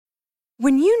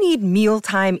When you need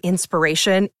mealtime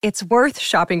inspiration, it's worth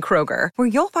shopping Kroger, where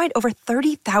you'll find over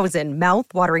 30,000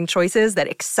 mouth-watering choices that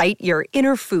excite your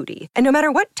inner foodie. And no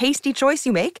matter what tasty choice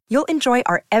you make, you'll enjoy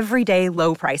our everyday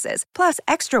low prices, plus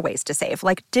extra ways to save,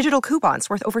 like digital coupons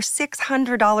worth over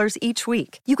 $600 each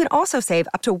week. You can also save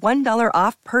up to $1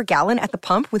 off per gallon at the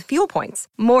pump with fuel points.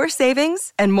 More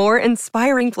savings and more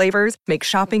inspiring flavors make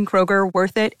shopping Kroger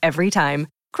worth it every time.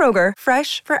 Kroger,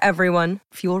 fresh for everyone.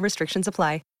 Fuel restrictions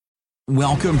apply.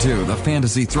 Welcome to the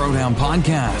Fantasy Throwdown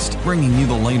Podcast, bringing you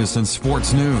the latest in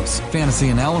sports news, fantasy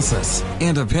analysis,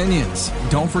 and opinions.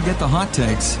 Don't forget the hot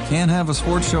takes. Can't have a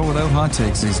sports show without hot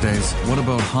takes these days. What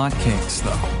about hot cakes,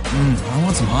 though? I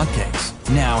want some hot cakes.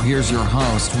 Now here's your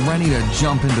host, ready to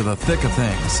jump into the thick of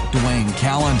things, Dwayne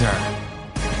Callender.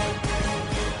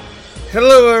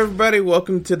 Hello, everybody.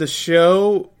 Welcome to the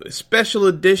show. Special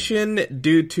edition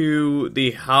due to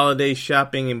the holiday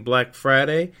shopping and Black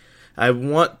Friday. I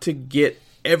want to get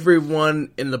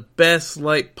everyone in the best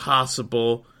light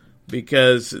possible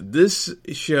because this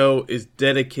show is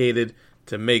dedicated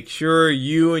to make sure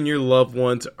you and your loved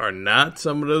ones are not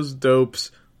some of those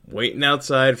dopes waiting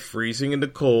outside, freezing in the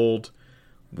cold,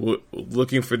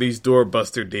 looking for these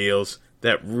doorbuster deals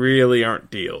that really aren't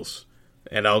deals.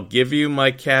 And I'll give you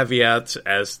my caveats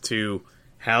as to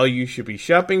how you should be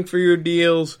shopping for your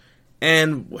deals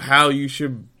and how you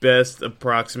should best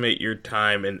approximate your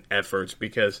time and efforts,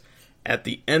 because at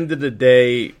the end of the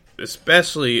day,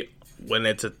 especially when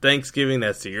it's a Thanksgiving,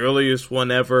 that's the earliest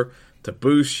one ever to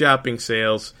boost shopping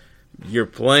sales, you're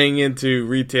playing into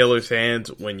retailers'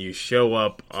 hands when you show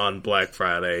up on Black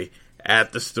Friday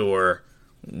at the store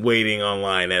waiting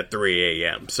online at 3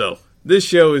 a.m. So this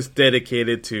show is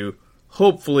dedicated to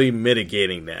hopefully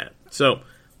mitigating that. So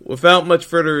without much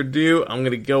further ado, I'm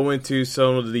going to go into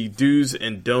some of the do's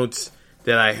and don'ts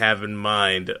that I have in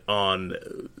mind on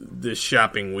this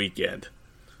shopping weekend.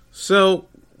 So,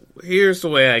 here's the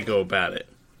way I go about it.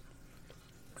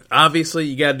 Obviously,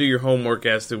 you got to do your homework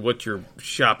as to what you're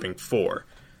shopping for,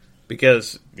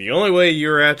 because the only way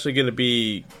you're actually going to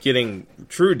be getting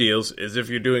true deals is if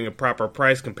you're doing a proper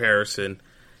price comparison,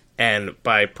 and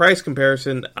by price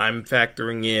comparison, I'm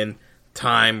factoring in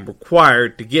time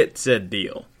required to get said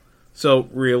deal. So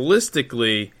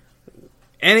realistically,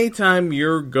 anytime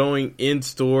you're going in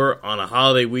store on a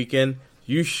holiday weekend,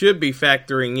 you should be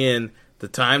factoring in the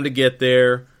time to get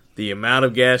there, the amount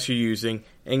of gas you're using,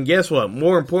 and guess what?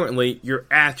 More importantly, your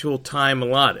actual time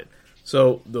allotted.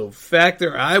 So the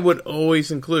factor I would always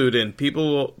include, and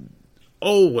people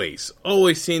always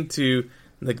seem to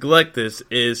neglect this,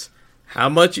 is how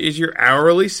much is your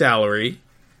hourly salary,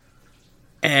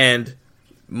 and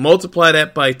multiply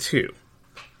that by 2.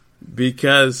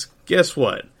 Because guess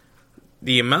what?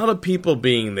 The amount of people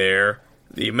being there,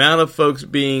 the amount of folks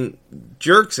being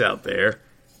jerks out there,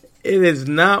 it is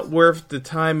not worth the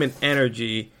time and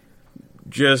energy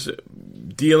just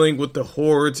dealing with the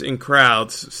hordes and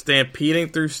crowds stampeding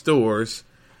through stores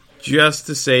just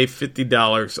to save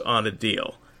 $50 on a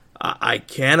deal. I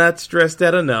cannot stress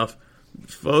that enough.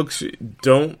 Folks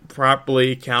don't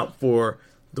properly account for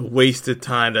the wasted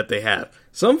time that they have.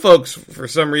 Some folks, for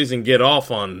some reason, get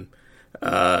off on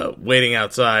waiting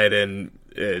outside and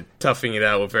toughing it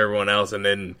out with everyone else and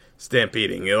then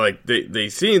stampeding. Like they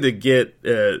seem to get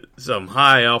some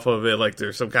high off of it, like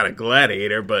they're some kind of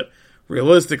gladiator, but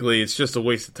realistically, it's just a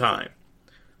waste of time.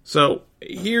 So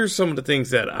here's some of the things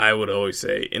that I would always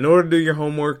say. In order to do your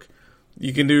homework,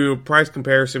 you can do a price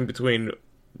comparison between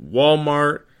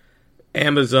Walmart,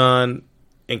 Amazon,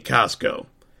 and Costco.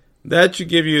 That should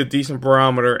give you a decent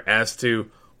barometer as to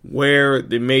where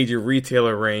the major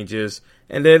retailer range is.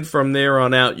 And then from there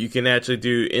on out, you can actually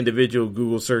do individual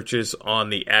Google searches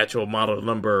on the actual model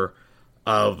number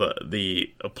of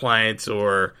the appliance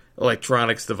or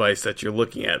electronics device that you're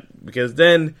looking at. Because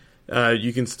then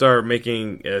you can start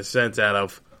making sense out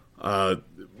of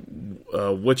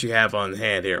what you have on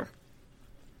hand here.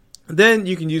 Then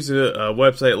you can use a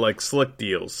website like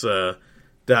SlickDeals.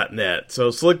 .net.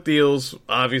 So Slick Deals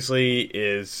obviously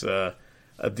is a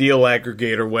deal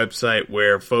aggregator website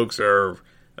where folks are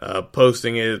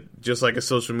posting it just like a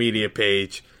social media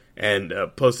page and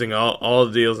posting all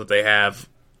the deals that they have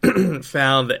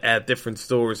found at different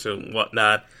stores and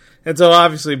whatnot. And so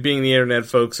obviously being the internet,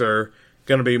 folks are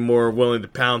going to be more willing to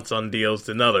pounce on deals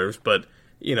than others. But,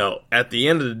 you know, at the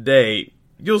end of the day,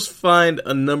 you'll find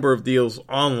a number of deals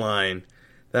online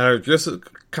that are just as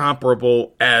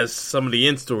comparable as some of the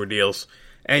in-store deals,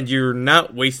 and you're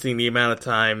not wasting the amount of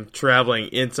time traveling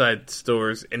inside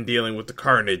stores and dealing with the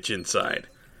carnage inside.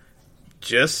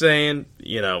 Just saying,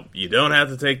 you know, you don't have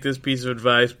to take this piece of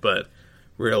advice, but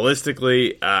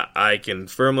realistically, I can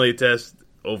firmly attest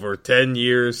over 10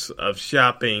 years of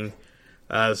shopping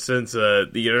since the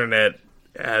internet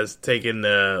has taken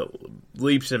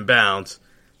leaps and bounds,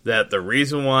 that the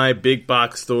reason why big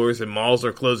box stores and malls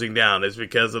are closing down is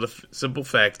because of the simple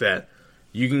fact that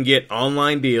you can get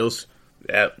online deals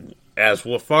as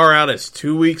far out as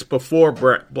 2 weeks before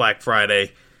Black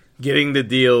Friday, getting the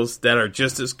deals that are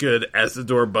just as good as the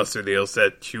doorbuster deals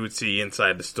that you would see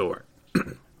inside the store.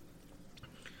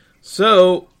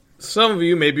 So, some of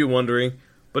you may be wondering,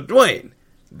 but Dwayne,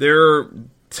 there are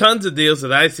tons of deals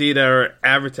that I see that are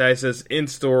advertised as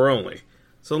in-store only.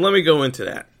 So let me go into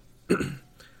that.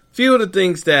 Few of the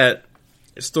things that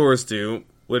stores do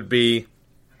would be,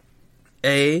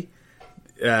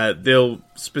 they'll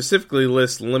specifically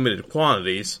list limited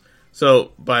quantities.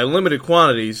 So, by limited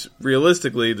quantities,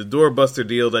 realistically, the doorbuster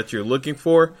deal that you're looking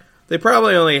for, they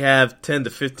probably only have 10 to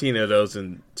 15 of those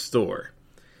in store.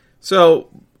 So,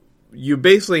 you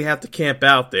basically have to camp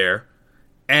out there,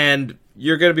 and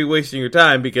you're going to be wasting your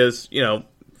time because, you know,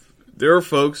 there are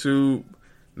folks who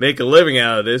make a living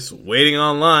out of this, waiting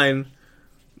online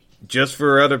just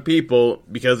for other people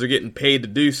because they're getting paid to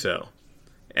do so,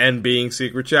 and being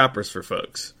secret shoppers for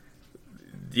folks.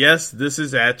 Yes, this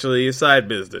is actually a side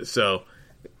business. So,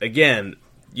 again,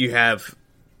 you have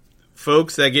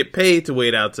folks that get paid to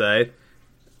wait outside,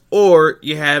 or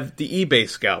you have the eBay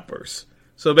scalpers.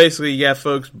 So basically, you have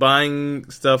folks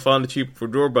buying stuff on the cheap for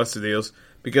doorbuster deals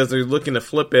because they're looking to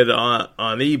flip it on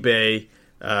eBay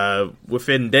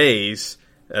within days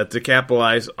to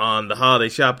capitalize on the holiday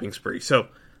shopping spree. So,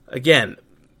 again,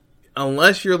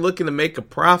 unless you're looking to make a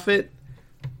profit,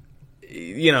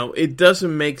 you know, it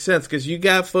doesn't make sense because you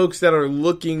got folks that are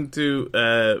looking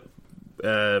to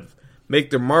make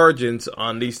their margins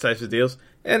on these types of deals,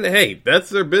 and hey,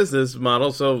 that's their business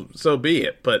model, so be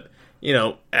it. But, you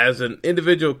know, as an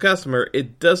individual customer,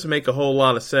 it doesn't make a whole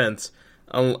lot of sense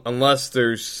unless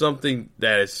there's something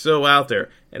that is so out there.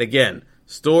 And again,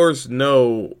 stores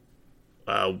know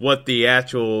what the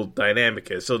actual dynamic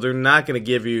is, so they're not going to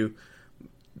give you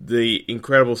the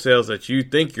incredible sales that you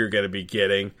think you're going to be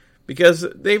getting, because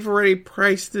they've already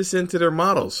priced this into their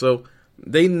models. So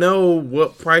they know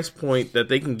what price point that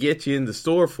they can get you in the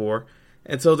store for,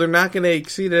 and so they're not going to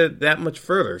exceed it that much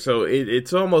further. So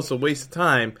it's almost a waste of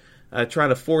time trying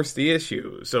to force the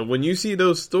issue. So when you see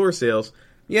those store sales,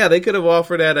 yeah, they could have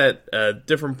offered that at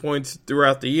different points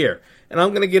throughout the year. And I'm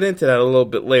going to get into that a little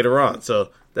bit later on.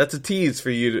 So that's a tease for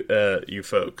you you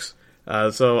folks.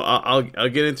 So I'll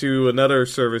get into another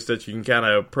service that you can kind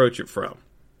of approach it from.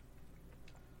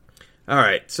 All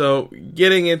right, so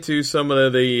getting into some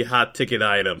of the hot ticket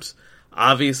items.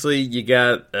 Obviously, you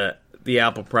got the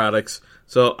Apple products.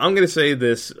 So I'm going to say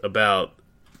this about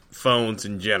phones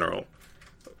in general.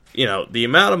 You know, the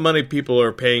amount of money people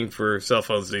are paying for cell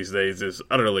phones these days is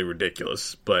utterly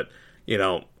ridiculous. But, you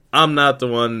know, I'm not the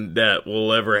one that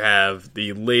will ever have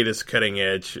the latest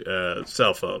cutting-edge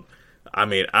cell phone. I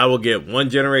mean, I will get one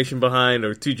generation behind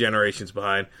or 2 generations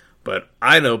behind. But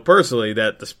I know personally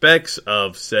that the specs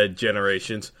of said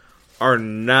generations are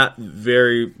not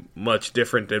very much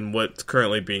different than what's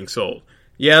currently being sold.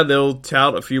 Yeah, they'll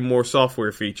tout a few more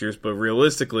software features, but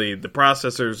realistically, the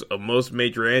processors of most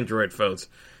major Android phones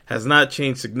has not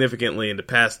changed significantly in the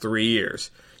past 3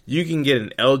 years. You can get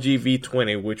an LG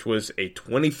V20, which was a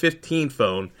 2015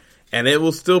 phone, and it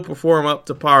will still perform up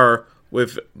to par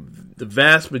with the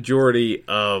vast majority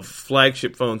of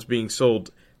flagship phones being sold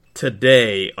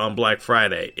today on Black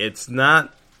Friday. It's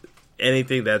not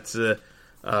anything that's going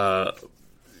to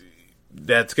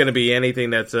be anything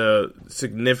that's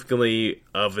significantly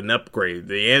of an upgrade.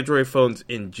 The Android phones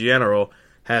in general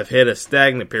have hit a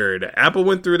stagnant period. Apple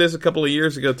went through this a couple of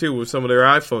years ago too with some of their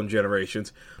iPhone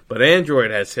generations, but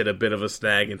Android has hit a bit of a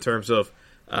snag in terms of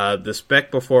the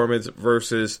spec performance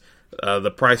versus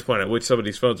the price point at which some of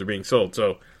these phones are being sold.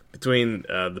 So between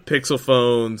the Pixel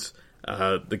phones,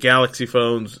 the Galaxy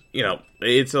phones, you know,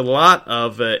 it's a lot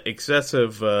of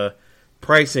excessive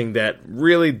pricing that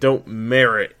really don't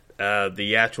merit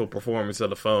the actual performance of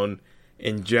the phone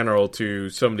in general to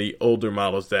some of the older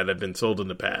models that have been sold in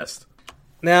the past.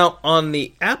 Now, on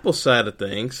the Apple side of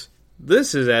things,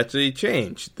 this has actually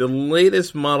changed. The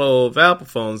latest model of Apple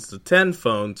phones, the 10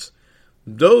 phones,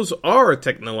 those are a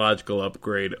technological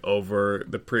upgrade over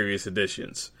the previous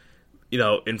editions. You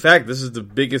know, in fact, this is the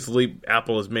biggest leap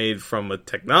Apple has made from a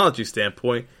technology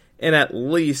standpoint in at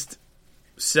least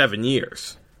 7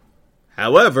 years.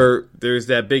 However, there's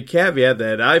that big caveat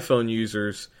that iPhone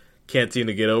users can't seem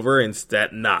to get over, and it's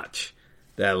that notch.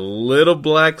 That little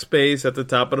black space at the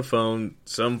top of the phone.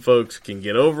 Some folks can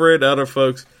get over it, other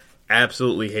folks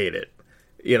absolutely hate it.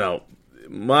 You know,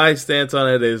 my stance on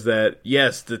it is that,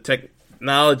 yes, the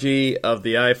technology of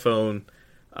the iPhone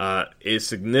is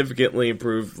significantly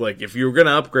improved. Like, if you were going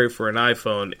to upgrade for an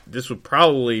iPhone, this would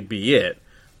probably be it.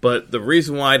 But the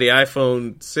reason why the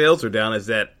iPhone sales are down is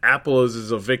that Apple is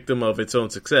a victim of its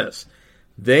own success.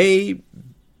 They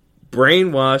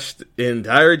brainwashed an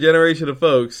entire generation of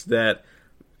folks that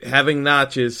having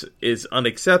notches is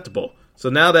unacceptable. So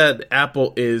now that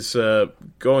Apple is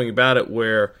going about it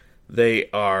where they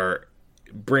are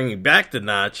bringing back the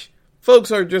notch,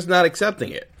 folks are just not accepting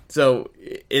it. So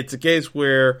it's a case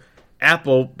where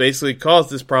Apple basically caused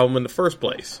this problem in the first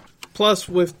place. Plus,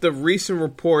 with the recent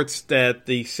reports that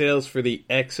the sales for the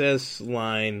XS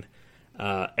line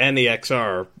and the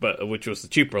XR, which was the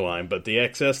cheaper line, but the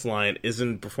XS line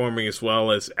isn't performing as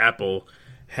well as Apple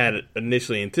had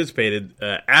initially anticipated,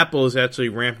 Apple is actually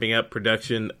ramping up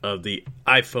production of the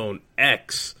iPhone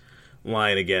X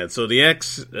line again. So the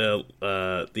X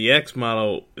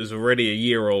model is already a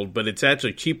year old, but it's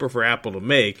actually cheaper for Apple to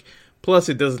make. Plus,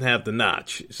 it doesn't have the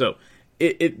notch. So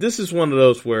this is one of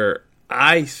those where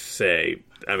I say,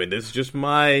 I mean, this is just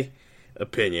my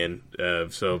opinion,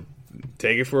 so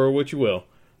take it for what you will.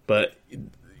 But,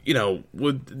 you know,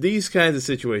 with these kinds of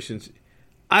situations,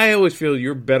 I always feel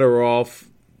you're better off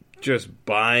just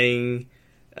buying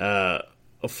a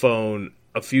phone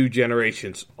a few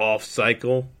generations off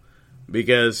cycle.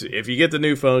 Because if you get the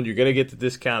new phone, you're going to get the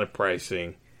discounted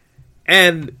pricing.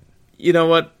 And, you know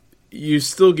what? You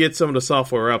still get some of the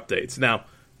software updates. Now,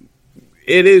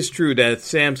 it is true that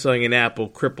Samsung and Apple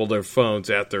cripple their phones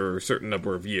after a certain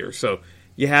number of years. So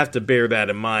you have to bear that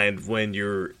in mind when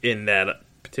you're in that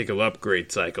particular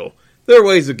upgrade cycle. There are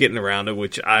ways of getting around it,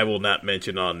 which I will not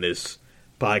mention on this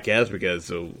podcast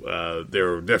because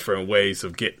there are different ways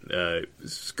of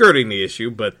skirting the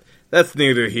issue, but that's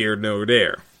neither here nor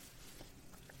there.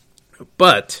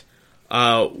 But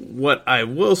what I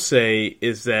will say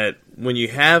is that when you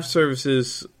have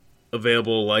services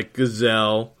available like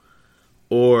Gazelle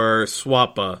or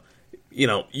Swappa, you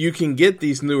know, you can get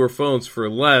these newer phones for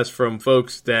less from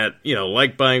folks that, you know,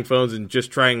 like buying phones and just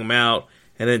trying them out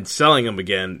and then selling them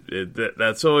again.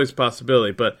 That's always a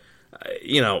possibility. But,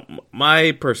 you know,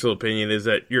 my personal opinion is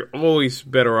that you're always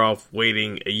better off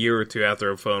waiting a year or two after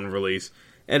a phone release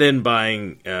and then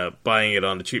buying it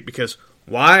on the cheap. Because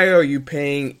why are you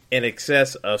paying in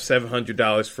excess of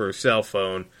 $700 for a cell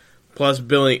phone plus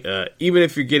billing, even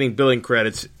if you're getting billing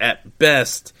credits at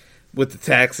best? With the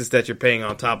taxes that you're paying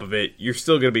on top of it, you're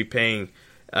still going to be paying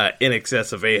in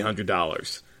excess of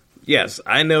 $800. Yes,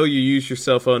 I know you use your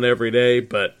cell phone every day,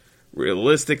 but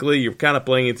realistically, you're kind of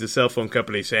playing into the cell phone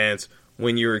company's hands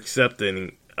when you're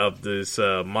accepting of this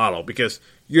model, because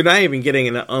you're not even getting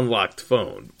an unlocked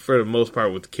phone for the most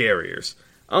part with carriers.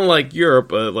 Unlike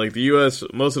Europe, like the US,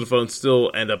 most of the phones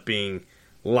still end up being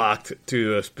locked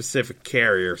to a specific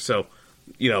carrier. So,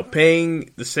 you know,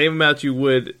 paying the same amount you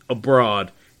would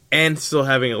abroad and still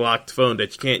having a locked phone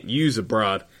that you can't use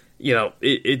abroad, you know,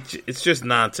 it's just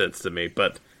nonsense to me.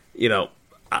 But, you know,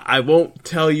 I won't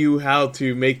tell you how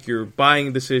to make your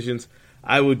buying decisions.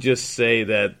 I would just say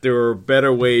that there are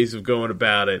better ways of going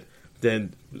about it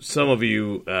than some of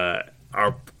you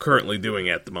are currently doing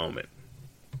at the moment.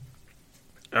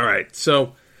 All right,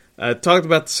 so talked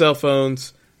about the cell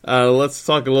phones. Let's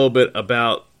talk a little bit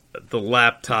about the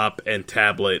laptop and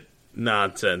tablet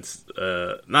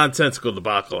nonsensical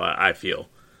debacle, I feel.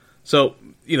 So,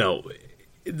 you know,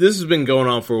 this has been going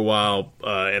on for a while,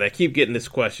 and I keep getting this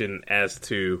question as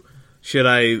to should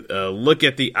I look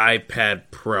at the iPad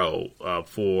Pro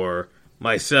for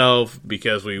myself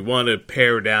because we want to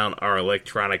pare down our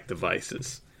electronic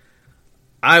devices.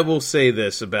 I will say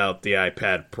this about the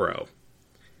iPad Pro.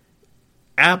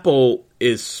 Apple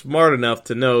is smart enough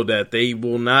to know that they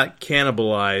will not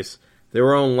cannibalize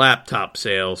their own laptop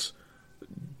sales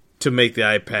to make the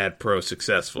iPad Pro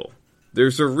successful.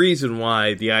 There's a reason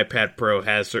why the iPad Pro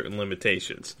has certain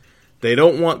limitations. They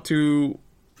don't want to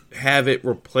have it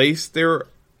replace their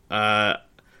iPad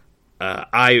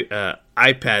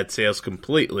sales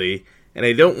completely, and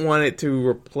they don't want it to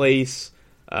replace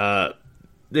their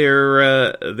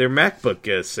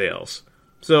MacBook sales.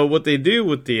 So what they do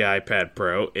with the iPad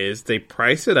Pro is they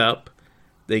price it up,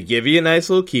 they give you a nice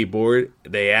little keyboard,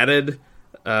 they added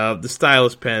the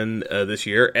stylus pen this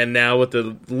year, and now with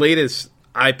the latest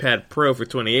iPad Pro for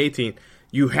 2018,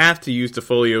 you have to use the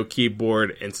Folio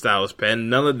keyboard and stylus pen.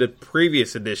 None of the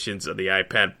previous editions of the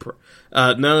iPad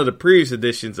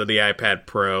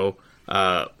Pro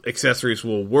accessories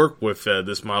will work with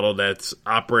this model that's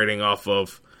operating off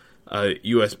of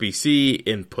USB-C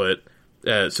input.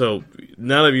 So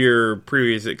none of your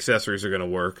previous accessories are going to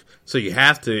work. So you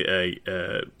have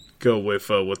to go with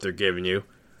what they're giving you.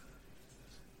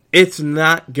 it's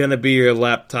not going to be your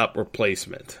laptop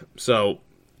replacement. So,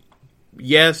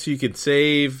 yes, you can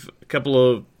save a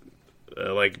couple of,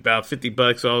 like about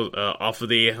 $50 off of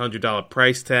the $800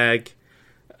 price tag.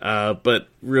 But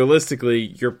realistically,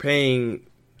 you're paying,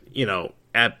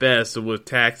 at best, with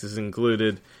taxes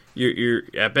included, you're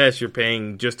at best you're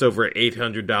paying just over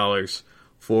 $800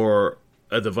 for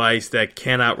a device that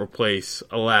cannot replace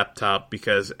a laptop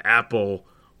because Apple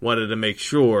wanted to make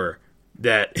sure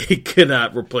that it could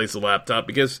not replace a laptop,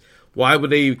 because why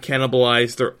would they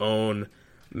cannibalize their own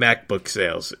MacBook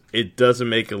sales? It doesn't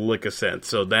make a lick of sense.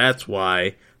 So that's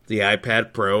why the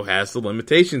iPad Pro has the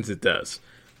limitations it does.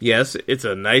 Yes, it's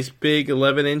a nice big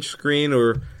 11-inch screen,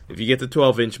 or if you get the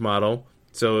 12-inch model,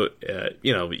 so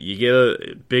you get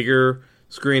a bigger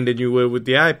screen than you would with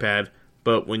the iPad.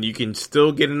 But when you can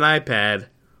still get an iPad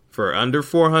for under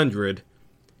 $400,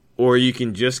 or you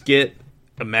can just get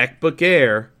a MacBook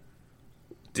Air,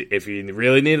 if you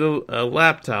really need a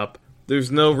laptop,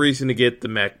 there's no reason to get the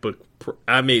MacBook Pro.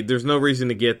 There's no reason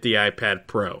to get the iPad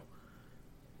Pro.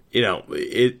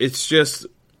 It's just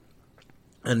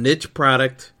a niche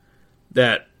product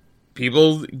that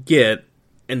people get,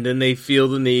 and then they feel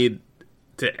the need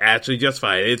to actually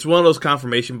justify it. It's one of those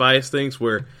confirmation bias things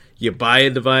where you buy a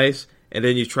device and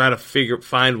then you try to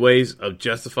find ways of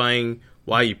justifying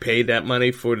why you paid that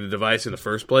money for the device in the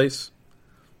first place.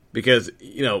 Because,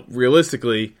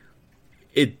 realistically,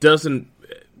 it doesn't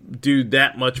do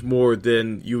that much more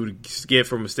than you would get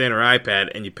from a standard iPad,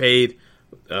 and you paid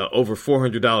over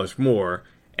 $400 more,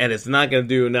 and it's not going to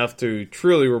do enough to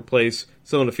truly replace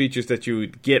some of the features that you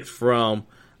would get from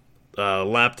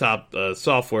laptop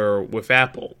software with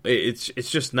Apple. It's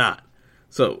just not.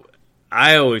 So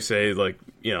I always say,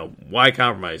 why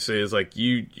compromise? It's like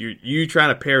you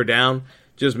trying to pare down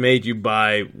just made you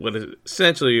buy what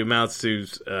essentially amounts to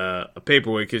a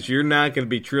paperweight, because you're not going to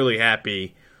be truly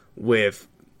happy with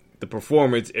the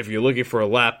performance if you're looking for a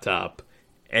laptop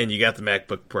and you got the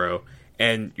MacBook Pro.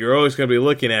 And you're always going to be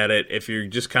looking at it if you're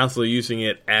just constantly using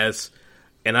it as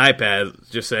an iPad,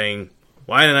 just saying,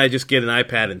 why didn't I just get an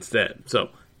iPad instead? So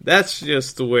that's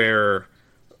just where,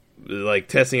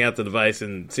 testing out the device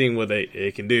and seeing what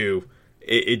it can do,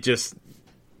 it just,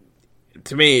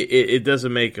 to me, it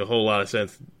doesn't make a whole lot of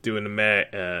sense doing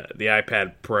the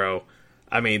iPad Pro.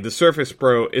 The Surface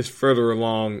Pro is further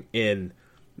along in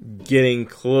getting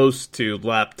close to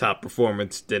laptop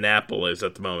performance than Apple is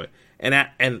at the moment.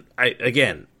 And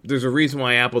again, there's a reason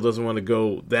why Apple doesn't want to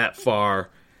go that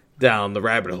far down the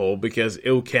rabbit hole, because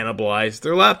it will cannibalize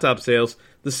their laptop sales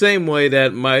the same way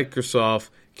that Microsoft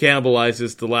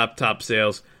cannibalizes the laptop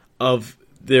sales of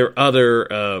their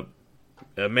other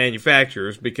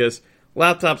manufacturers, because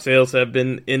laptop sales have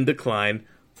been in decline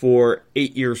for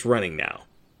 8 years running now.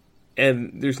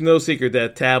 And there's no secret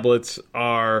that tablets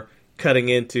are cutting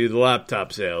into the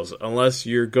laptop sales, unless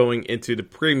you're going into the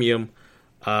premium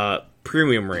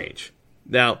range.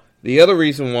 Now, the other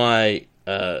reason why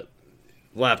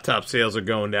laptop sales are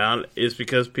going down is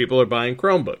because people are buying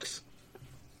Chromebooks.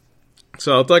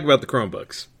 So I'll talk about the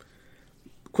Chromebooks.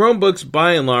 Chromebooks,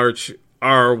 by and large,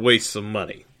 are wastes of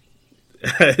money.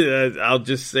 I'll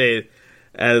just say it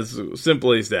as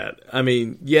simply as that.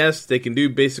 Yes, they can do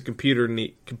basic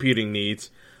computing needs,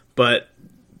 but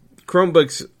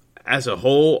Chromebooks as a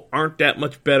whole aren't that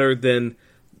much better than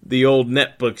the old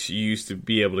netbooks you used to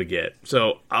be able to get.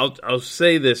 So I'll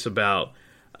say this about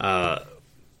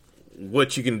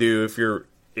what you can do if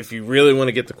you really want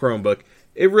to get the Chromebook.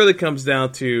 It really comes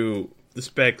down to the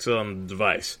specs on the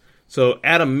device. So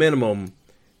at a minimum,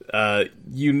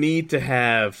 you need to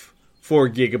have 4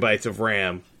 gigabytes of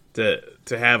RAM to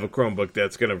have a Chromebook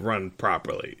that's going to run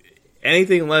properly.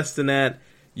 Anything less than that,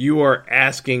 you are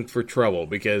asking for trouble,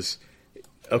 because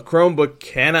a Chromebook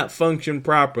cannot function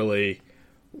properly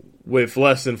with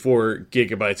less than 4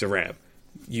 gigabytes of RAM.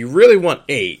 You really want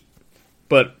 8,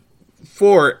 but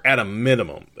 4 at a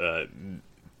minimum.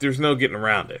 There's no getting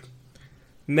around it.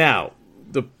 Now,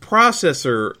 the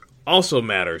processor also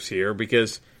matters here,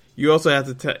 because you also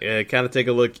have to kind of take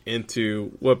a look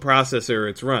into what processor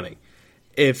it's running.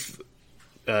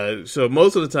 So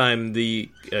most of the time, the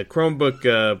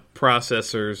Chromebook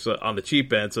processors on the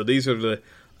cheap end, so these are the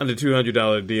under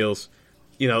 $200 deals,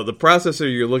 the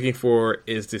processor you're looking for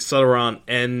is the Celeron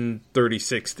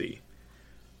N3060.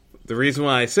 The reason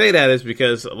why I say that is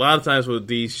because a lot of times with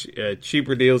these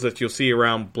cheaper deals that you'll see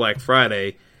around Black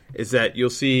Friday is that you'll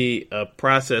see a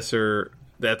processor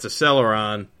that's a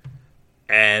Celeron,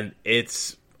 and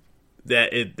it's a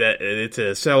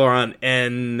Celeron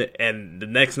N, and the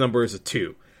next number is a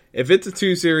 2. If it's a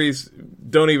 2 series,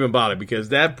 don't even bother, because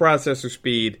that processor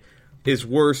speed is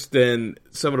worse than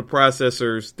some of the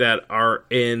processors that are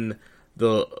in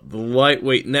the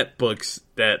lightweight netbooks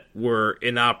that were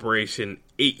in operation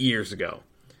 8 years ago.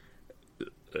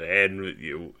 And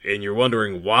you're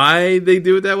wondering why they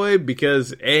do it that way?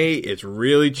 Because A, it's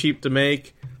really cheap to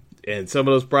make, and some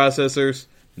of those processors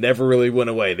never really went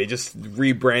away. They just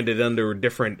rebranded under a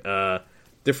different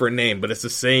name, but it's the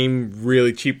same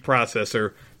really cheap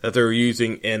processor that they were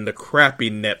using in the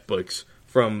crappy netbooks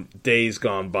from days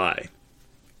gone by.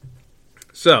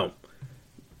 So,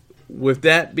 with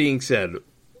that being said,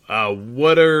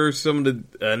 what are some of the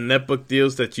netbook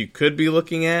deals that you could be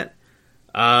looking at?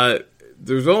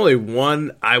 There's only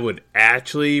one I would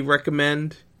actually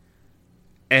recommend,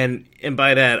 and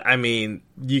by that I mean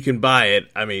you can buy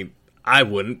it. I mean, I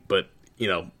wouldn't, but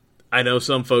I know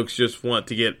some folks just want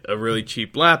to get a really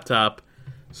cheap laptop.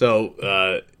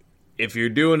 So if you're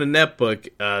doing a netbook,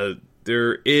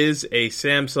 there is a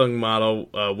Samsung model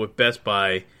with Best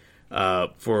Buy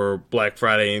for Black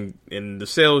Friday, and the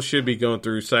sales should be going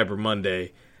through Cyber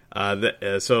Monday.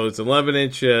 So it's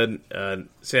 11-inch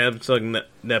Samsung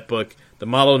netbook. The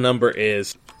model number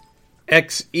is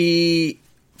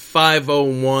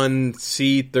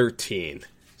XE501C13.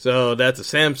 So that's a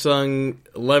Samsung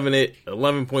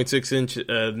 11.6-inch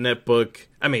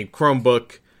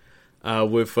Chromebook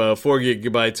with 4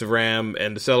 gigabytes of RAM,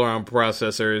 and the Celeron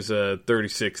processor is a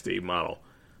 3060 model.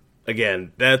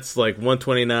 Again, that's like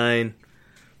 $129.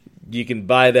 You can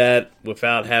buy that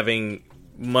without having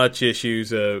much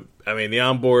issues. The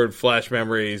onboard flash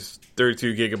memory is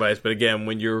 32 gigabytes, but again,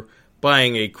 when you're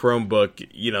buying a Chromebook,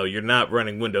 you're not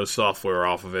running Windows software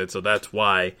off of it, so that's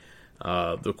why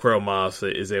the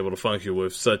ChromeOS is able to function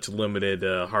with such limited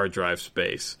hard drive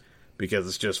space, because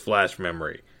it's just flash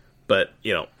memory. But,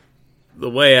 the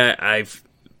way I've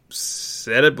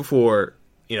said it before,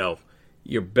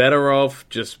 you're better off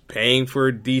just paying for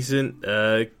a decent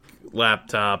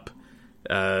laptop,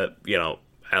 at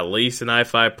least an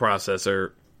i5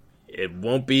 processor. It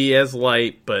won't be as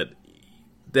light, but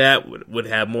that would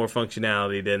have more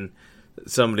functionality than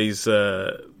some of these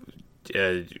Chromebooks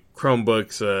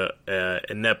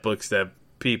and netbooks that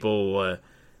people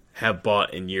have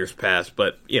bought in years past.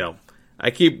 But, I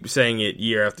keep saying it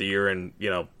year after year, and,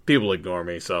 people ignore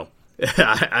me, so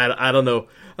I don't know.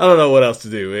 I don't know what else to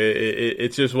do.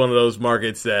 It's just one of those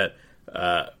markets that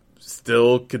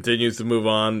still continues to move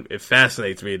on. It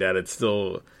fascinates me that it's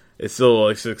still as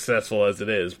successful as it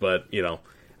is, but,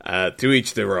 to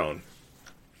each their own.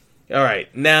 All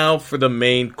right, now for the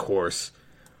main course.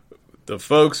 The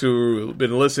folks who've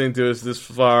been listening to us this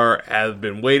far have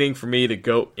been waiting for me to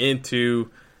go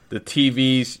into the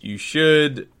TVs you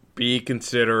should be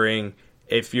considering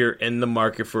if you're in the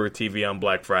market for a TV on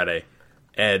Black Friday.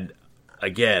 And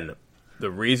again, the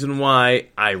reason why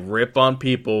I rip on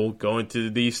people going to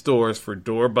these stores for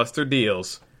doorbuster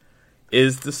deals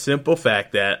is the simple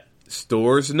fact that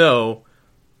stores know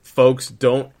folks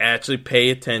don't actually pay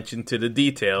attention to the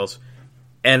details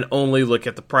and only look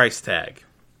at the price tag.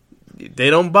 They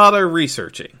don't bother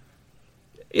researching.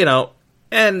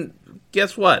 And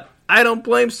guess what? I don't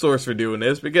blame stores for doing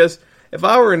this, because if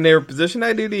I were in their position,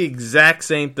 I'd do the exact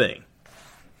same thing.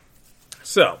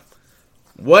 So,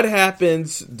 what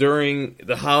happens during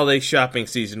the holiday shopping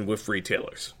season with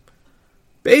retailers?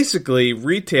 Basically,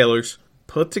 retailers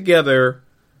put together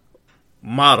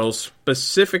models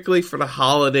specifically for the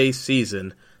holiday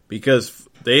season because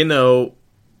they know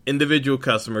individual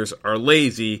customers are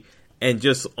lazy and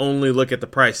just only look at the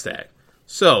price tag.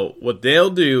 So, what they'll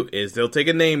do is they'll take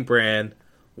a name brand,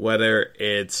 whether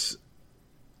it's,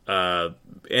 and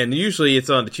usually it's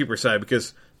on the cheaper side,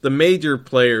 because the major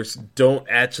players don't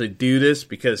actually do this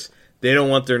because they don't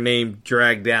want their name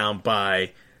dragged down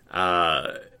by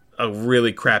a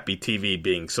really crappy TV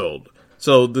being sold.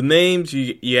 So the names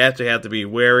you actually have to be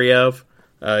wary of.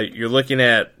 You're looking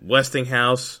at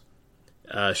Westinghouse,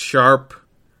 Sharp.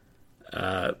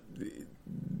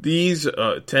 These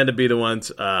tend to be the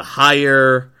ones.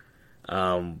 Haier,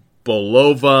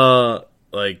 Bulova.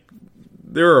 Like,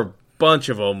 there are a bunch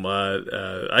of them.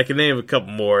 I can name a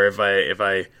couple more if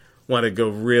I want to go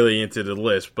really into the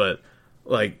list. But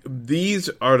like, these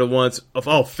are the ones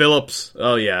of Philips.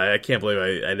 Oh yeah, I can't believe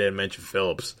I didn't mention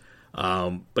Philips.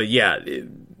 But yeah,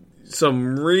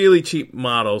 some really cheap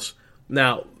models.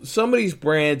 Now, some of these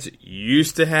brands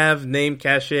used to have name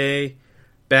cachet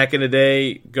back in the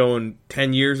day, going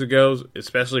 10 years ago,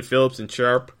 especially Philips and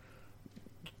Sharp.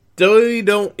 They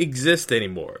don't exist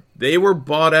anymore. They were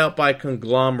bought out by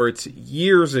conglomerates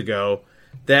years ago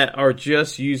that are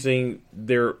just using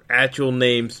their actual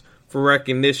names for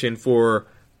recognition for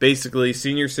basically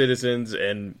senior citizens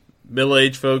and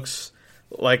middle-aged folks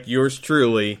like yours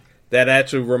truly that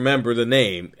actually remember the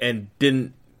name and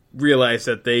didn't realize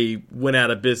that they went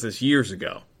out of business years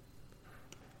ago.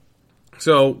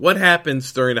 So what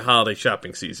happens during the holiday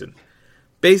shopping season?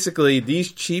 Basically,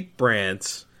 these cheap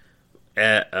brands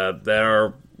that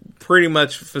are pretty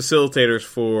much facilitators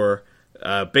for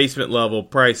basement level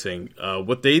pricing,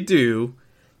 what they do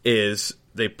is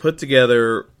they put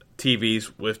together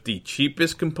TVs with the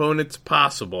cheapest components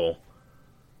possible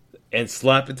and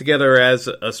slap it together as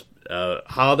a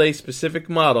holiday-specific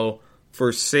model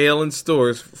for sale in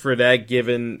stores for that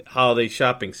given holiday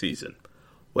shopping season.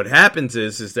 What happens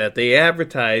is that they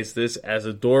advertise this as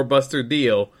a doorbuster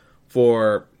deal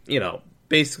for,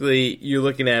 basically you're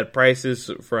looking at prices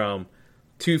from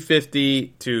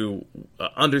 $250 to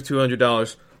under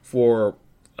 $200 for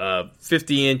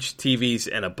 50-inch TVs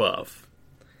and above.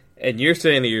 And you're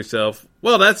saying to yourself,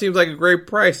 well, that seems like a great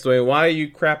price, Dwayne. Why are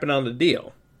you crapping on the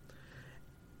deal?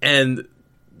 And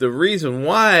the reason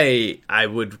why I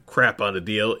would crap on the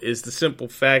deal is the simple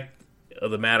fact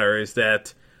of the matter is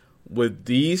that with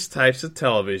these types of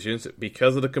televisions,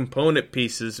 because of the component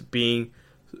pieces being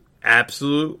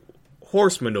absolute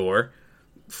horse manure,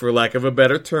 for lack of a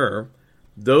better term,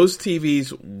 those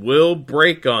TVs will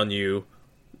break on you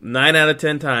 9 out of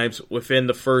 10 times within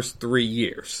the first 3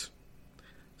 years.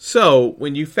 So,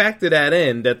 when you factor that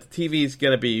in, that the TV is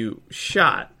going to be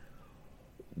shot,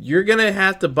 you're going to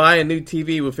have to buy a new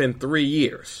TV within 3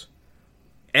 years.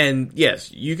 And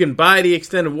yes, you can buy the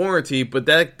extended warranty, but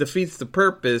that defeats the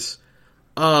purpose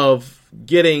of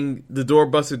getting the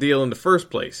doorbuster deal in the first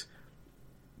place.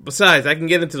 Besides, I can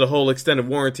get into the whole extended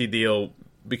warranty deal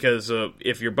because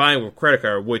if you're buying with credit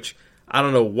card, which I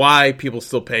don't know why people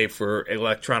still pay for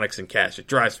electronics and cash. It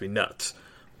drives me nuts.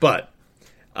 But,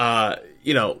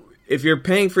 if you're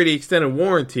paying for the extended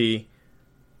warranty,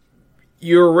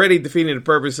 you're already defeating the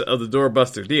purpose of the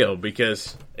doorbuster deal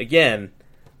because, again,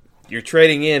 you're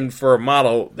trading in for a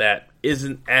model that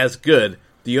isn't as good.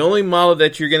 The only model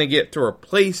that you're going to get to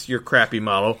replace your crappy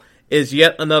model is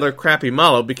yet another crappy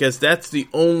model because that's the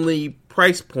only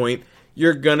price point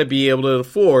you're going to be able to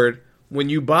afford when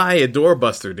you buy a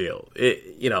doorbuster deal.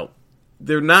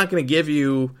 They're not going to give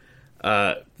you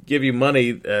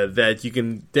money that you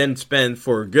can then spend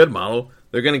for a good model.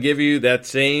 They're going to give you that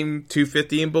same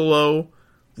 $250 and below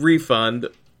refund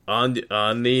on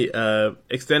the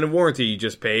extended warranty you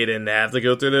just paid and have to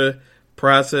go through the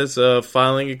process of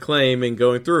filing a claim and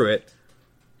going through it.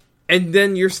 And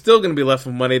then you're still going to be left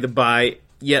with money to buy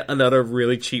yet another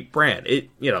really cheap brand.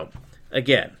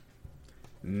 Again,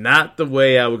 not the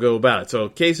way I would go about it. So,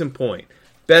 case in point,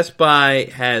 Best Buy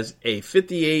has a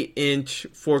 58-inch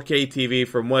 4K TV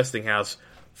from Westinghouse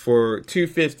for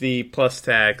 $250 plus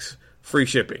tax, free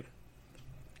shipping.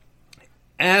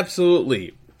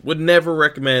 Absolutely would never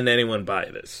recommend anyone buy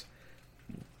this.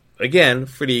 Again,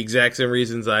 for the exact same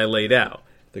reasons I laid out.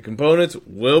 The components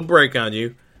will break on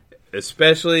you,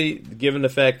 especially given the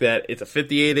fact that it's a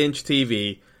 58-inch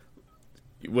TV.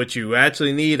 What you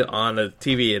actually need on a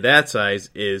TV of that size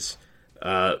is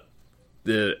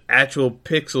the actual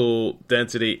pixel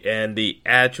density and the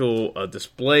actual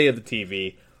display of the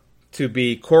TV to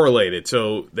be correlated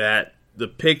so that the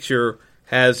picture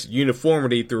has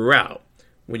uniformity throughout.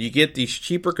 When you get these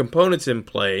cheaper components in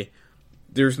play,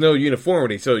 there's no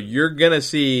uniformity. So you're going to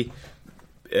see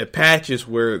patches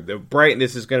where the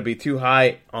brightness is going to be too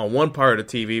high on one part of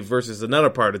the TV versus another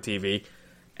part of the TV.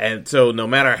 And so no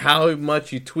matter how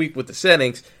much you tweak with the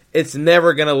settings, it's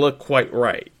never going to look quite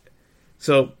right.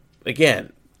 So,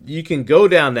 again, you can go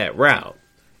down that route.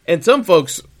 And some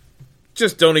folks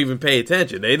just don't even pay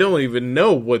attention. They don't even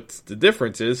know what the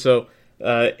difference is. So,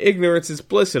 ignorance is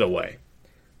bliss in a way.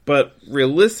 But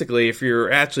realistically, if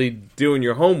you're actually doing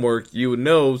your homework, you would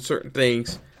know certain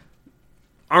things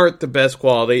aren't the best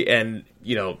quality. And,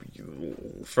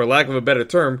 for lack of a better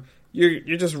term,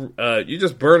 you're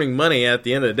just burning money at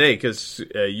the end of the day because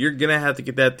you're gonna have to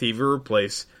get that TV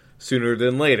replaced sooner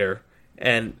than later,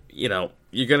 and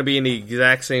you're gonna be in the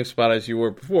exact same spot as you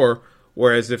were before.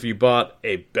 Whereas if you bought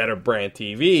a better brand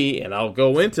TV, and I'll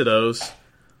go into those,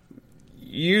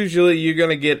 usually you're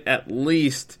gonna get at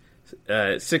least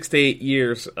 6 to 8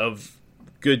 years of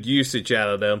good usage out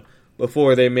of them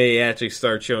before they may actually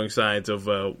start showing signs of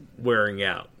wearing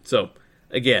out. So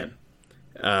again,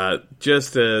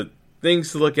 just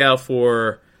things to look out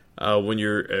for when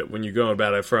you're going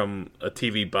about it from a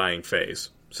TV buying phase.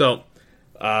 So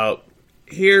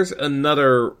here's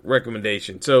another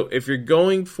recommendation. So if you're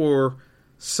going for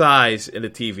size in a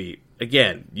TV,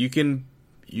 again, you can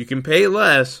pay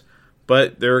less,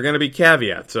 but there are going to be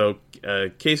caveats. So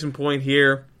case in point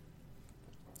here,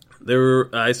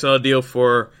 I saw a deal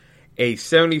for a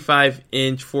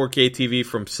 75-inch 4K TV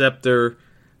from Scepter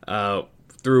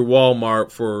through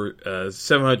Walmart for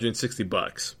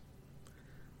 $760.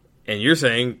 And you're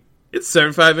saying it's a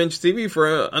 75-inch TV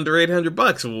for under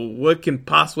 $800. What can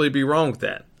possibly be wrong with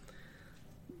that?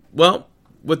 Well,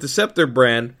 with the Scepter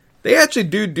brand, they actually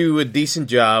do a decent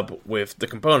job with the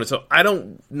components. So I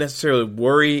don't necessarily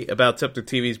worry about Scepter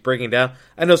TVs breaking down.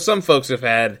 I know some folks have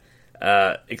had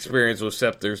experience with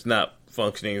Scepters not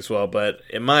functioning as well, but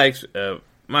in my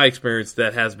experience,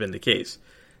 that has been the case.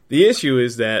 The issue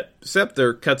is that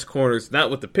Scepter cuts corners not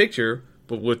with the picture,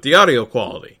 but with the audio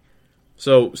quality.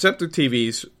 So Scepter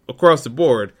TVs across the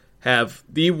board have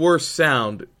the worst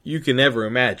sound you can ever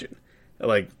imagine.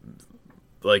 Like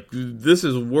this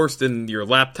is worse than your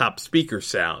laptop speaker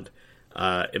sound,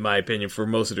 in my opinion, for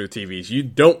most of their TVs. You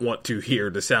don't want to hear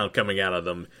the sound coming out of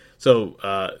them. So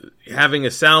having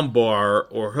a sound bar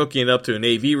or hooking it up to an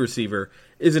AV receiver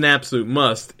is an absolute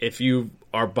must if you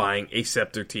are buying a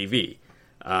Scepter TV.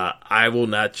 I will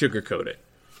not sugarcoat it.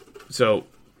 So,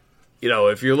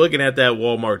 if you're looking at that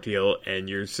Walmart deal and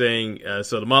you're saying,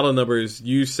 so the model number is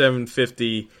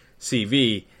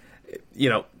U750CV,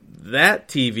 that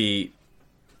TV,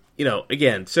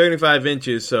 again, 75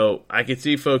 inches, so I can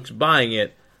see folks buying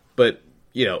it, but,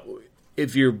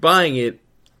 if you're buying it,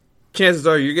 chances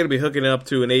are you're going to be hooking it up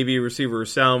to an AV receiver or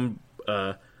sound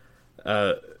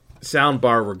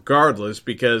bar regardless,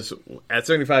 because at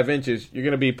 75 inches, you're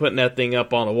going to be putting that thing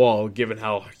up on a wall, given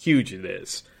how huge it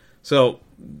is. So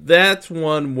that's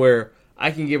one where I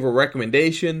can give a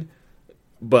recommendation,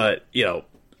 but,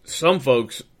 some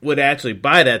folks would actually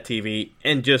buy that TV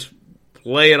and just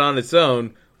play it on its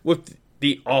own with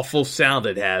the awful sound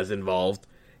it has involved,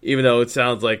 even though it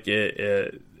sounds like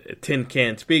tin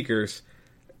can speakers.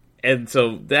 And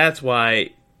so that's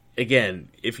why, again,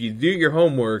 if you do your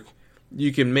homework,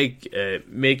 you can make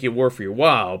it worth your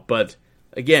while. But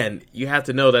again, you have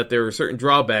to know that there are certain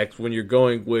drawbacks when you're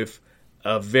going with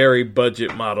a very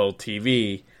budget model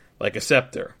TV like a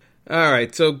Scepter. All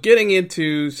right, so getting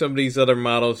into some of these other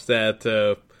models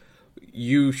that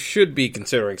you should be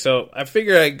considering. So I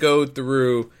figured I'd go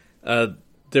through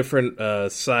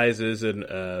different sizes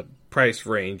and price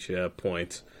range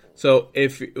points. So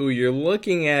if you're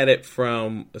looking at it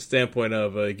from a standpoint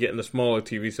of getting a smaller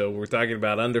TV, so we're talking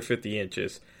about under 50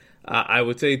 inches, I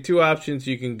would say two options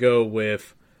you can go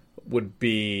with would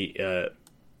be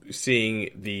seeing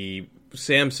the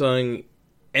Samsung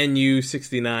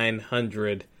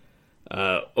NU6900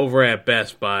 over at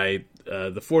Best Buy.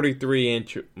 The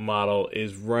 43-inch model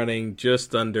is running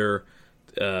just under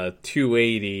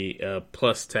 $280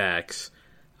 plus tax.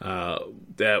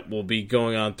 That will be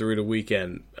going on through the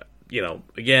weekend.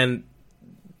 Again,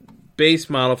 base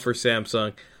model for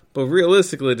Samsung, but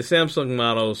realistically, the Samsung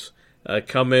models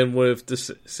come in with the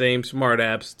same smart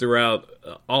apps throughout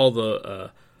all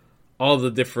the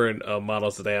different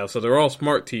models that they have. So they're all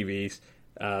smart TVs.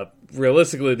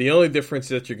 Realistically, the only difference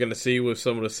that you're going to see with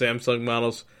some of the Samsung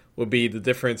models would be the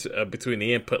difference between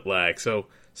the input lag. So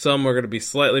some are going to be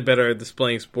slightly better at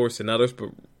displaying sports than others, but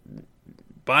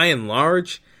by and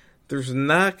large, there's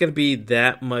not going to be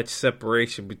that much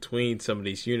separation between some of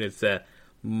these units that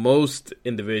most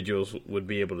individuals would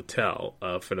be able to tell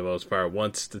for the most part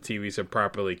once the TVs are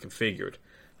properly configured.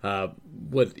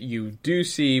 What you do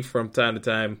see from time to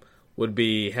time would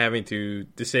be having to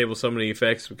disable some of the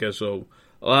effects because a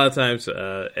lot of times,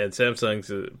 and Samsung's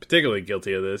particularly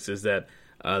guilty of this, is that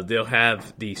they'll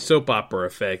have the soap opera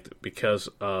effect because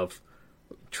of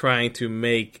trying to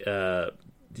make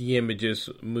the images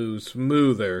move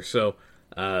smoother. So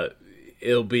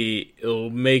it'll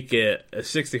make a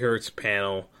 60 hertz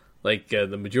panel, like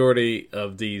the majority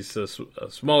of these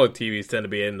smaller TVs tend to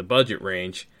be in the budget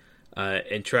range,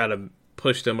 and try to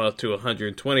push them up to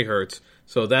 120 hertz.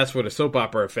 So that's where the soap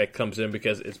opera effect comes in,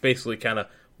 because it's basically kind of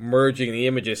merging the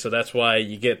images. So that's why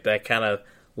you get that kind of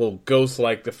little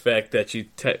ghost-like effect that you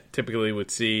typically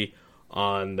would see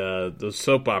on those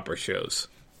soap opera shows.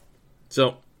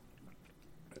 So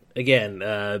again,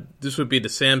 this would be the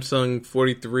Samsung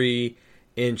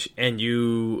 43-inch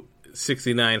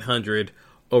NU6900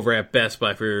 over at Best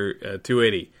Buy for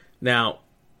 $280. Now,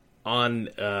 on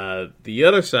the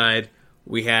other side,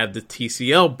 we have the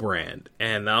TCL brand.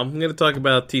 And I'm going to talk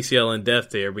about TCL in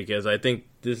depth here because I think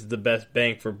this is the best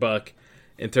bang for buck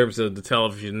in terms of the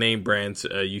television name brands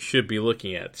you should be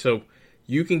looking at. So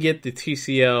you can get the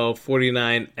TCL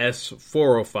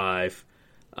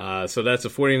 49S405. So that's a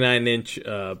 49-inch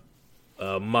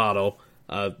model.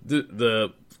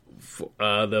 The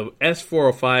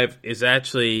S405 is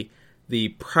actually the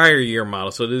prior year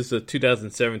model. So this is the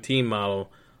 2017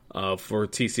 model for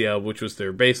TCL, which was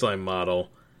their baseline model.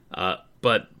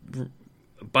 But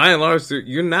by and large,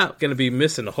 you're not going to be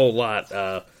missing a whole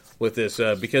lot with this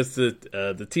because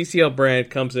the TCL brand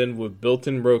comes in with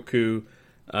built-in Roku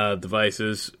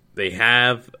devices. They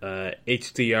have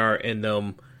HDR in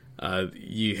them.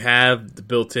 You have the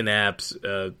built-in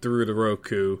apps through the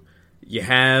Roku. You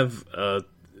have a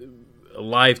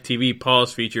live TV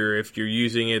pause feature if you're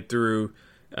using it through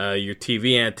your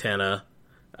TV antenna.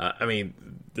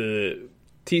 The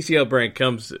TCL brand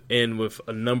comes in with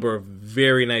a number of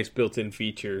very nice built-in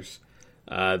features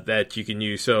that you can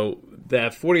use. So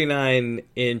that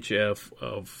 49-inch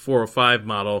 405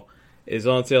 model is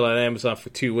on sale at Amazon for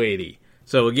 $280.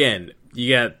 So again,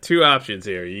 you got two options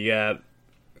here. You got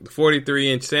the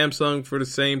 43-inch Samsung for the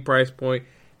same price point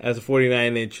as a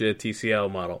 49-inch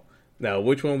TCL model. Now,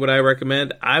 which one would I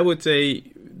recommend? I would say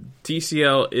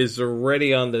TCL is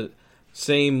already on the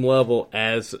same level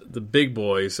as the big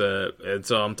boys. And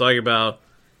so I'm talking about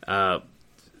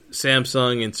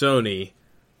Samsung and Sony.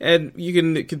 And you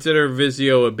can consider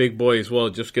Vizio a big boy as well,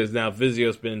 just because now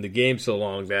Vizio's been in the game so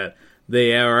long that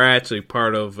they are actually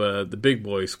part of the big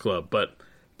boys club. But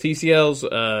TCL's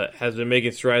has been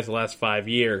making strides the last 5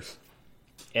 years,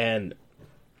 and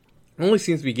only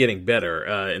seems to be getting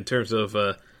better in terms of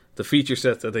the feature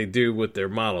sets that they do with their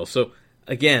models. So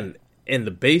again, in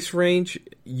the base range,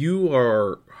 you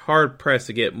are hard-pressed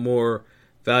to get more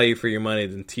value for your money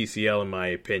than TCL, in my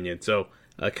opinion. So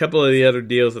a couple of the other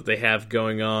deals that they have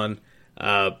going on,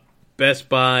 Best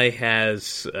Buy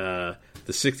has the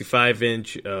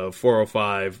 65-inch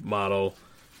 405 model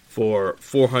for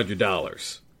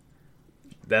 $400.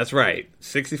 That's right,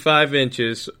 65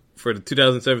 inches for the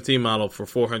 2017 model for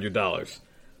 $400.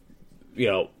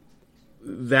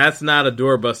 That's not a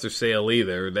doorbuster sale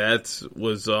either. That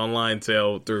was an online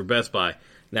sale through Best Buy.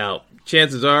 Now,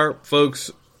 chances are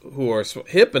folks who are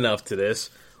hip enough to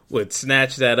this would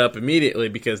snatch that up immediately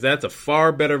because that's a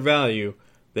far better value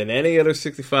than any other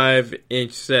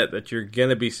 65-inch set that you're going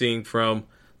to be seeing from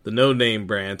the no-name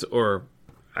brands, or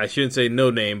I shouldn't say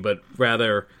no-name, but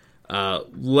rather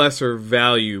lesser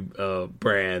value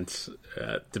brands,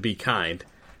 to be kind,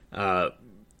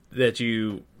 that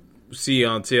you see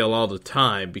on sale all the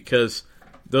time, because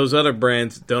those other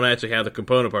brands don't actually have the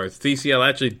component parts. TCL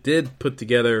actually did put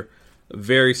together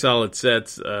very solid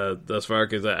sets thus far,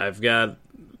 because I've got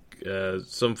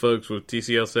some folks with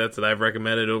TCL sets that I've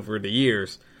recommended over the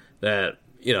years that,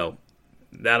 now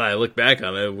that I look back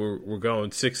on it, we're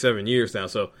going 6-7 years now.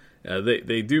 So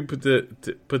they do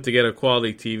put together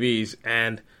quality TVs,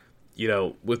 and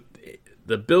with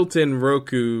the built-in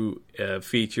Roku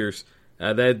features,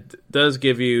 that does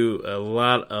give you a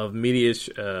lot of media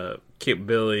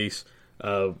capabilities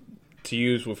to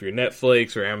use with your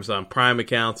Netflix or Amazon Prime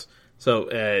accounts. So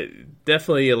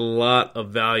definitely a lot of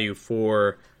value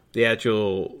for the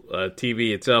actual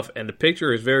TV itself, and the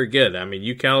picture is very good. I mean,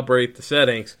 you calibrate the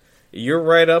settings, you're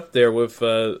right up there with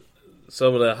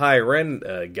some of the higher end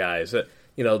guys.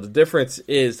 The difference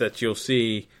is that you'll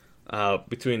see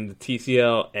between the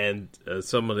TCL and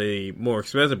some of the more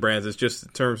expensive brands is just in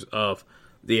terms of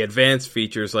the advanced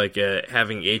features, like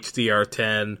having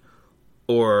HDR10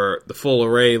 or the full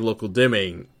array local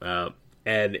dimming.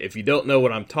 And if you don't know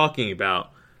what I'm talking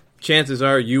about, chances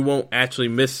are you won't actually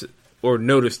miss or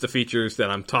notice the features that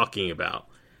I'm talking about,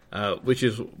 which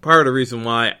is part of the reason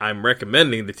why I'm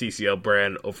recommending the TCL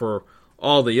brand over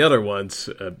all the other ones,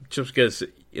 just because,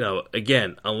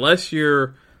 again, unless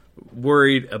you're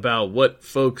worried about what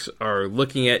folks are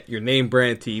looking at your name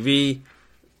brand TV,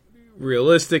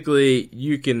 realistically,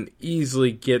 you can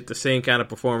easily get the same kind of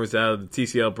performance out of the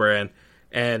TCL brand.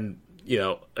 And,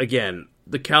 again,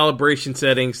 the calibration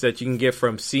settings that you can get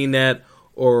from CNET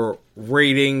or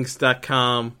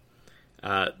ratings.com,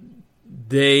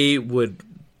 they would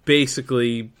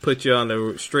basically put you on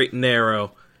the straight and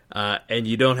narrow, and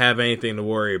you don't have anything to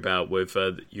worry about with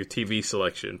your TV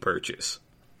selection purchase.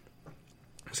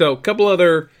 So a couple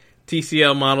other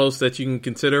TCL models that you can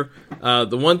consider.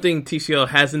 The one thing TCL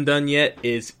hasn't done yet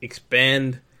is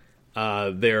expand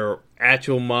their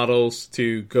actual models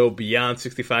to go beyond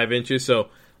 65 inches. So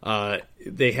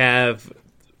they had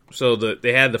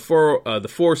the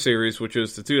 4 series, which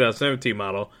was the 2017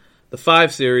 model, the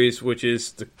 5 series, which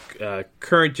is the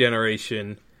current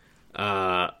generation,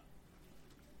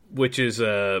 which is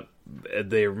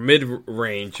their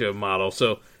mid-range model.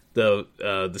 So the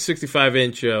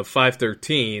 65-inch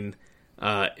 513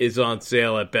 is on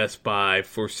sale at Best Buy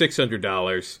for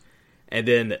 $600, and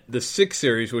then the 6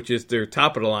 series, which is their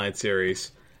top-of-the-line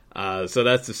series, so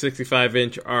that's the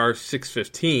 65-inch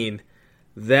R615,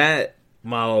 that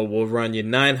model will run you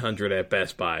 $900 at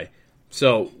Best Buy.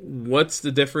 So what's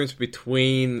the difference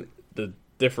between the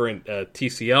different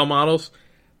TCL models.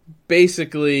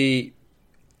 Basically,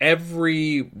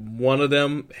 every one of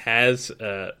them has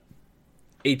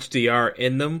HDR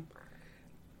in them,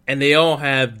 and they all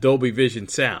have Dolby Vision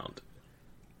sound.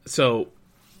 So,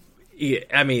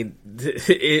 I mean,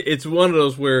 it's one of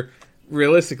those where,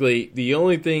 realistically, the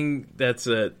only thing that's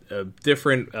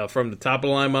different from the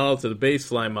top-of-the-line model to the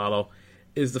baseline model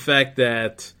is the fact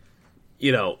that,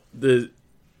 you know, the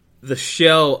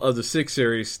shell of the 6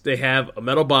 Series, they have a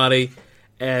metal body,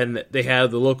 and they have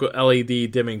the local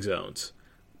LED dimming zones.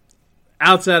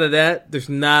 Outside of that, there's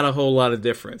not a whole lot of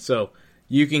difference. So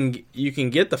you can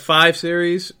get the 5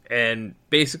 Series, and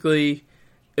basically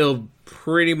it'll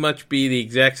pretty much be the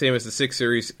exact same as the 6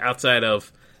 Series outside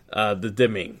of the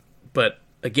dimming. But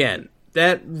again,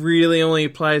 that really only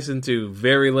applies into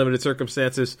very limited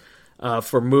circumstances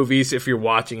for movies if you're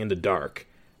watching in the dark.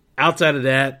 Outside of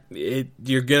that,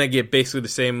 you're going to get basically the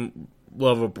same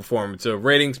level of performance. So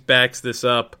ratings backs this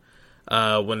up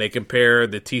when they compare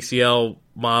the TCL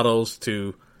models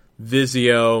to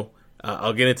Vizio.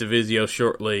 I'll get into Vizio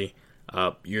shortly.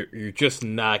 You're just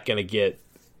not going to get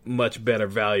much better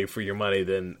value for your money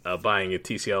than buying a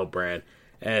TCL brand.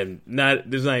 And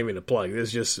there's not even a plug.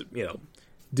 There's just, you know,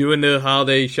 doing the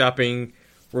holiday shopping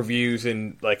reviews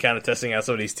and like kind of testing out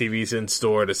some of these TVs in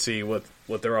store to see what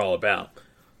they're all about.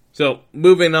 So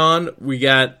moving on, we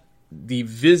got the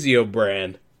Vizio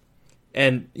brand.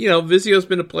 And, you know, Vizio's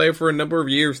been a player for a number of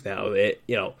years now.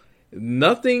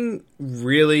 Nothing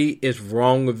really is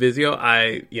wrong with Vizio.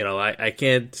 I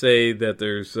can't say that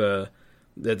there's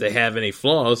that they have any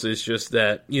flaws. It's just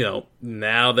that, you know,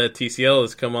 now that TCL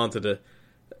has come onto the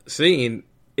scene,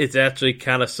 it's actually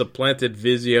kind of supplanted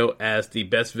Vizio as the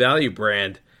best value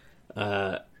brand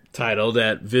title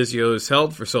that Vizio has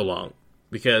held for so long.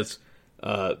 Because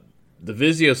the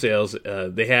Vizio sales,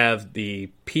 they have the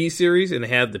P series and they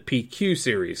have the PQ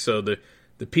series. So the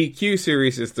PQ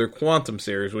series is their Quantum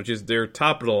series, which is their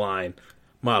top of the line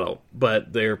model.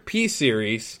 But their P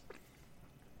series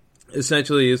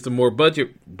essentially is the more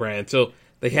budget brand. So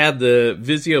they have the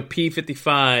Vizio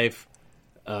P55.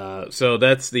 So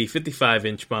that's the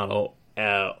 55-inch model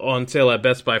on sale at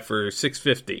Best Buy for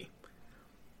 $650.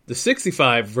 The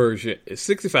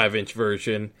 65-inch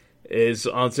version is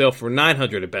on sale for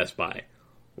 $900 at Best Buy.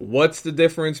 What's the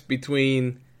difference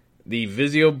between the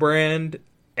Vizio brand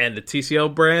and the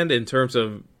TCL brand in terms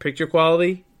of picture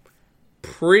quality?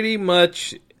 Pretty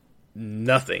much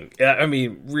nothing. I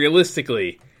mean,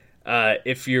 realistically,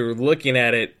 if you're looking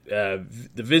at it, the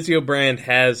Vizio brand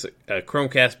has a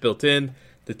Chromecast built in.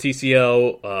 The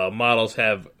TCL models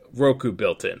have Roku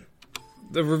built in.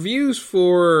 The reviews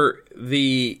for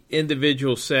the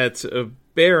individual sets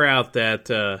bear out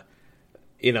that,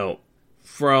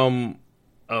 from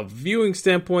a viewing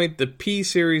standpoint, the P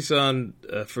series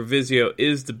for Vizio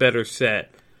is the better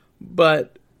set.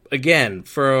 But again,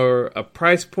 for a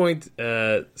price point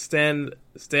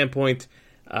standpoint,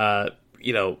 all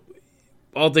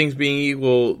things being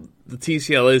equal, the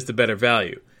TCL is the better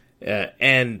value.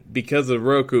 And because of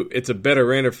Roku, it's a better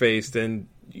interface than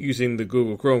using the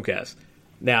Google Chromecast.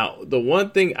 Now, the one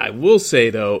thing I will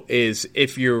say, though, is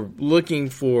if you're looking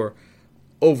for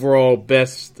overall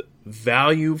best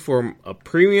value for a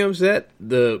premium set,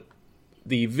 the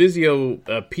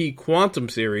Vizio P Quantum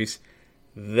series,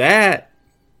 that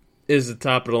is the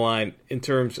top of the line in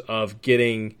terms of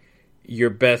getting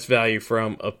your best value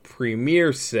from a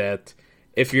premier set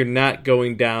if you're not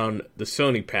going down the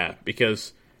Sony path.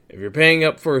 Because if you're paying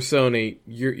up for a Sony,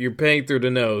 you're paying through the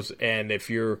nose, and if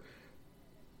you're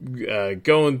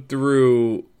going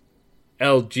through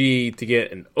LG to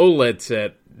get an OLED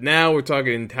set, now we're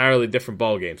talking an entirely different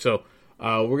ballgame. So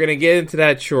we're going to get into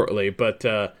that shortly. But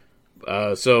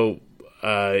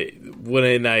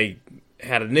when I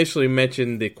had initially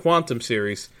mentioned the Quantum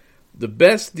series, the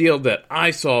best deal that I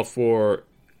saw for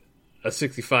a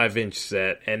 65-inch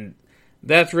set, and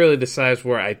that's really the size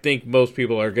where I think most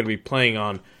people are going to be playing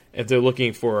on if they're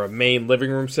looking for a main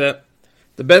living room set.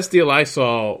 The best deal I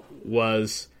saw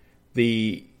was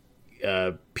the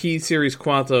P Series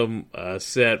Quantum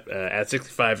set at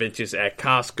 65 inches at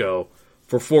Costco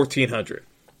for $1,400.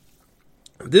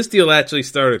 This deal actually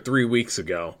started 3 weeks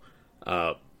ago,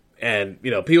 and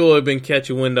people have been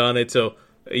catching wind on it. So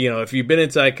if you've been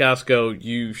inside Costco,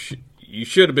 you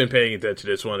should have been paying attention to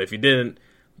this one. If you didn't,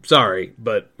 sorry,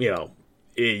 but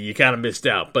you kind of missed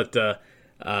out. But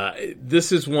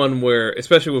this is one where,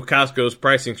 especially with Costco's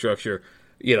pricing structure,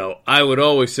 I would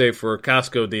always say for a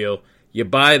Costco deal, you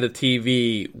buy the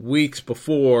TV weeks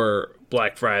before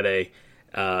Black Friday.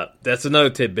 That's another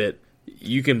tidbit.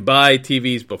 You can buy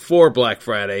TVs before Black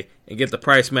Friday and get the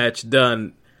price match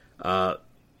done,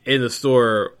 in the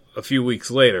store a few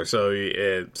weeks later.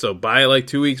 So buy it like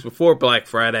 2 weeks before Black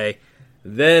Friday,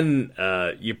 then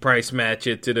you price match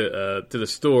it to the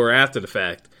store after the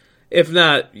fact. If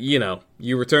not,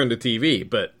 you return the TV.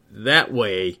 But that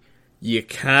way, you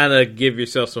kind of give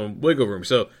yourself some wiggle room.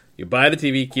 So you buy the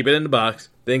TV, keep it in the box,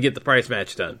 then get the price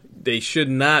match done. They should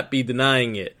not be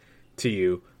denying it to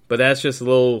you, but that's just a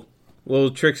little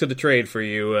tricks of the trade for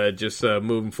you, just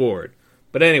moving forward.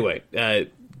 But anyway,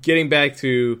 getting back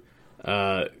to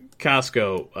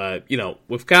Costco,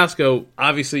 with Costco,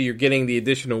 obviously you're getting the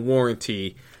additional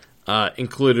warranty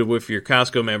included with your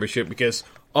Costco membership because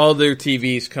all their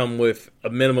TVs come with a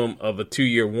minimum of a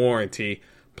 2-year warranty.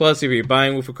 Plus, if you're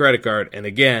buying with a credit card, and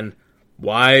again,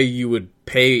 why you would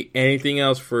pay anything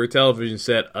else for a television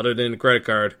set other than a credit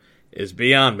card is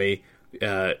beyond me.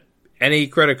 Any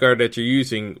credit card that you're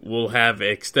using will have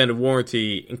extended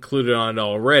warranty included on it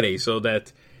already, so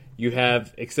that you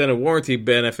have extended warranty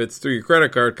benefits through your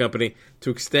credit card company to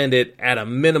extend it at a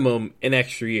minimum an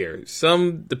extra year.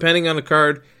 Some, depending on the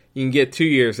card, you can get 2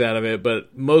 years out of it,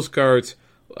 but most cards,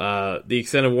 the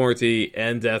extended warranty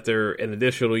ends after an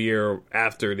additional year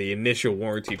after the initial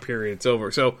warranty period is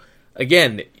over. So,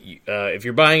 again, if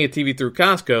you're buying a TV through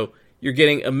Costco, you're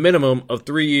getting a minimum of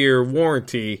 3-year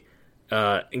warranty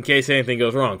in case anything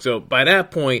goes wrong. So by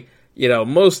that point,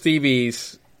 most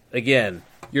TVs, again,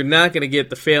 you're not going to get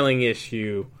the failing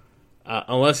issue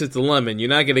unless it's a lemon. You're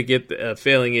not going to get the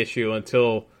failing issue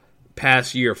until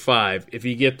past year 5 if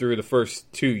you get through the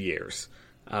first 2 years.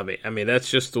 I mean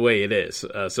that's just the way it is.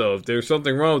 So if there's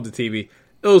something wrong with the TV,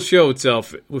 it'll show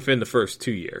itself within the first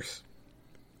 2 years.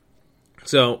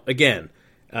 So again,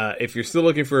 if you're still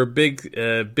looking for a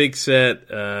big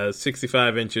set,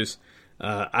 65 inches,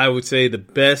 I would say the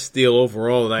best deal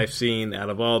overall that I've seen out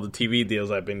of all the TV deals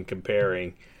I've been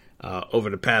comparing over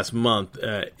the past month,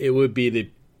 it would be the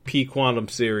P Quantum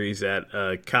series at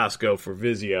Costco for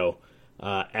Vizio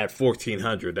at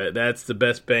 $1,400. That's the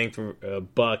best bang for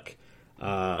buck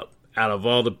out of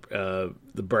all the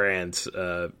brands,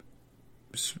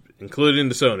 including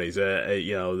the Sonys.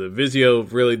 The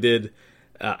Vizio really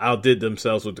outdid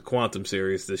themselves with the Quantum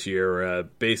series this year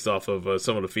based off of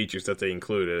some of the features that they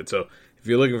included. So if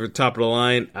you're looking for top of the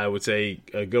line, I would say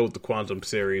go with the Quantum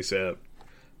series through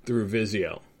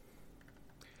Vizio.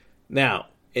 Now,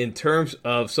 in terms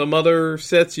of some other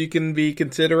sets you can be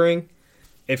considering,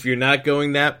 if you're not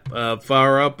going that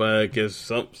far up, because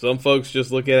some folks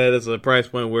just look at it as a price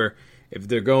point where if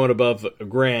they're going above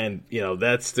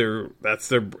 $1,000, that's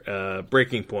their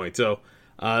breaking point. So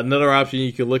another option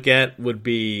you could look at would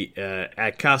be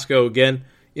at Costco again.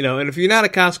 And if you're not a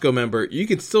Costco member, you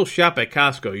can still shop at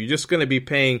Costco. You're just going to be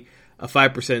paying a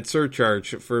 5%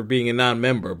 surcharge for being a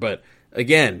non-member. But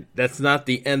again, that's not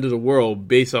the end of the world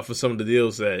based off of some of the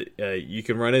deals that you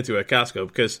can run into at Costco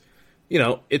because,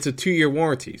 it's a 2-year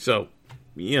warranty. So,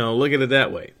 look at it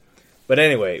that way. But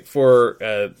anyway, for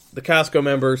the Costco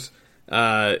members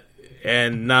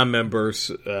and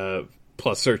non-members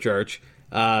plus surcharge,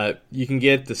 you can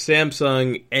get the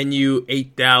Samsung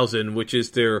NU8000, which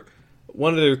is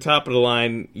one of their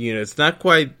top-of-the-line units. Not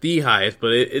quite the highest,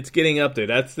 but it's getting up there.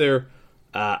 That's their,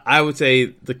 I would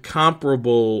say, the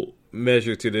comparable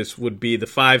measure to this would be the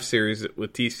 5 Series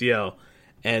with TCL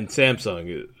and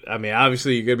Samsung. I mean,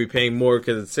 obviously, you're going to be paying more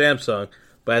because it's Samsung,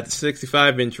 but at the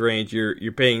 65-inch range,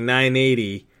 you're paying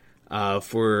 $980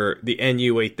 for the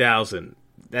NU8000.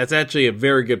 That's actually a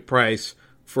very good price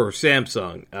for a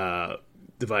Samsung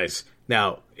device.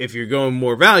 Now, if you're going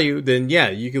more value, then yeah,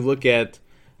 you can look at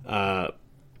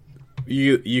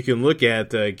you can look at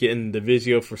getting the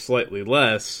Vizio for slightly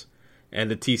less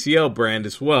and the TCL brand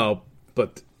as well.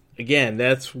 But again,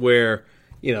 that's where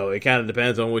it kind of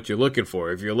depends on what you're looking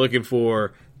for. If you're looking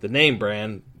for the name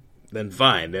brand, then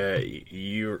fine.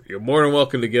 You're more than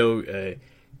welcome to go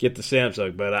get the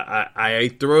Samsung. But I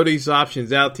throw these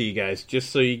options out to you guys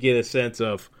just so you get a sense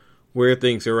of where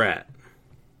things are at.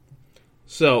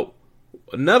 So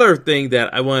another thing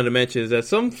that I wanted to mention is that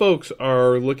some folks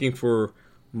are looking for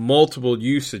multiple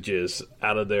usages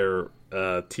out of their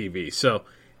TV. So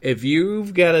if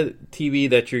you've got a TV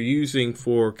that you're using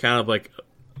for kind of like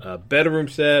a bedroom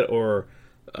set or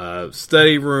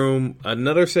study room,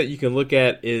 another set you can look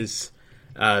at is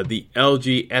the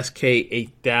LG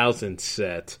SK8000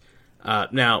 set.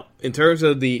 Now, in terms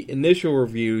of the initial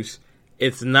reviews,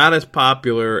 it's not as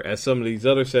popular as some of these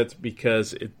other sets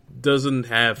because it doesn't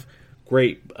have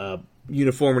great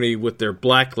uniformity with their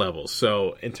black levels.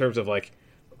 So in terms of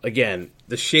again,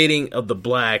 the shading of the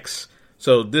blacks,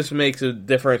 so this makes a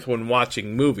difference when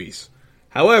watching movies.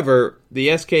 However, the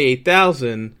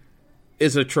SK8000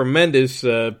 is a tremendous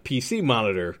PC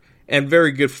monitor. and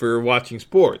very good for watching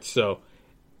sports. So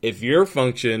if your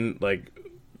function, like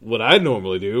what I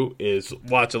normally do, is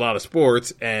watch a lot of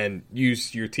sports and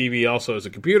use your TV also as a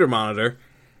computer monitor,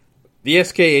 the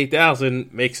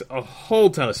SK8000 makes a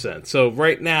whole ton of sense. So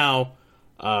right now,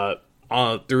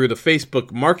 through the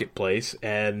Facebook Marketplace,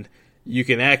 and you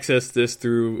can access this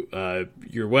through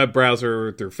your web browser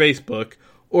or through Facebook,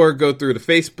 or go through the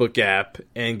Facebook app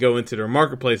and go into their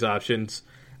Marketplace options.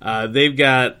 They've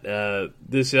got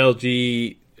this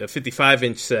LG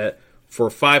 55-inch set for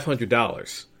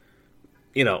 $500.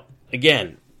 You know,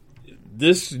 again,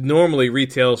 this normally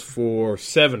retails for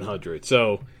 $700.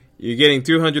 So you're getting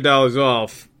 $200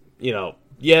 off. You know,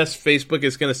 yes, Facebook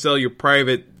is going to sell your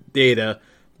private data,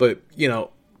 but, you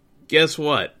know, guess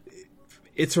what?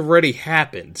 It's already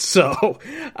happened. So,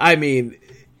 I mean,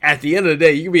 at the end of the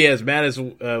day, you can be as mad as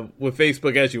with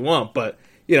Facebook as you want. But,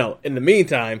 you know, in the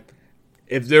meantime,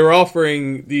 if they're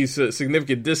offering these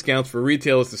significant discounts for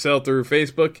retailers to sell through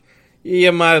Facebook,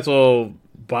 you might as well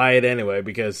buy it anyway,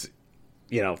 because,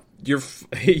 you know,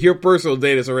 your personal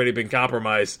data has already been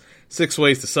compromised 6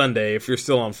 ways to Sunday if you're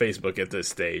still on Facebook at this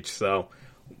stage. So,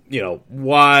 you know,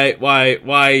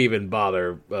 why even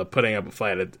bother putting up a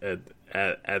fight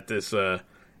at this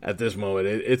moment?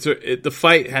 The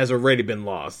fight has already been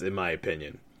lost, in my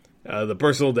opinion. The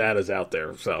personal data is out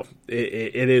there, so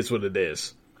it is what it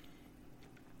is.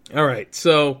 All right,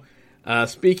 so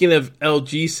speaking of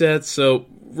LG sets, so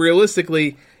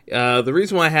realistically, the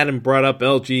reason why I hadn't brought up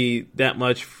LG that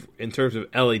much in terms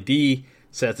of LED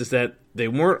sets is that they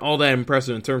weren't all that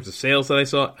impressive in terms of sales that I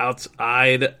saw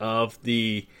outside of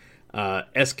the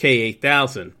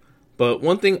SK8000. But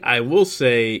one thing I will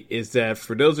say is that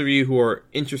for those of you who are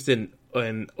interested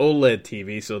in OLED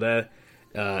TV, so that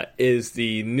is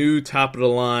the new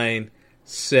top-of-the-line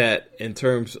set in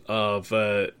terms of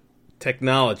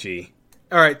technology.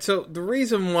 All right, so the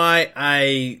reason why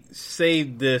I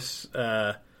saved this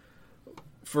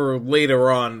for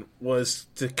later on was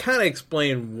to kind of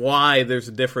explain why there's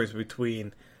a difference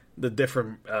between the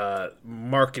different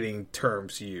marketing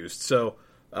terms used. So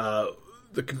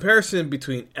the comparison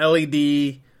between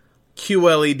LED,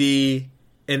 QLED,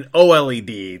 and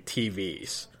OLED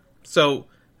TVs. So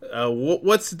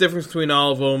what's the difference between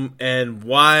all of them, and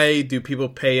why do people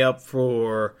pay up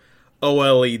for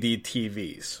OLED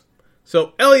TVs?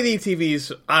 So LED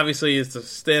TVs obviously is the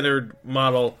standard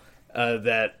model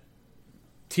that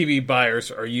TV buyers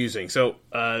are using. So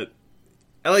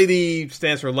LED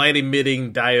stands for light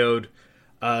emitting diode.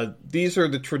 These are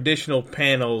the traditional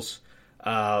panels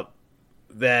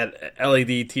that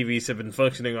LED TVs have been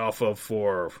functioning off of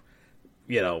for,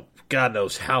 you know, God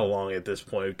knows how long at this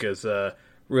point, because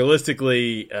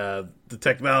realistically the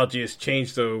technology has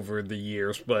changed over the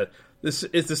years, but this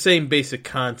is the same basic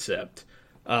concept.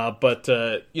 But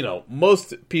you know,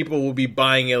 most people will be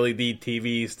buying LED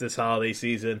TVs this holiday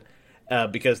season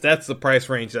because that's the price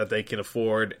range that they can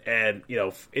afford, and, you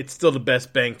know, it's still the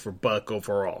best bang for buck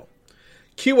overall.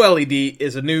 QLED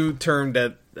is a new term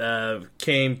that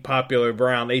came popular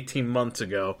around 18 months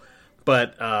ago,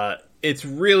 but it's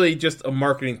really just a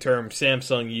marketing term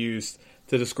Samsung used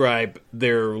to describe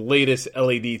their latest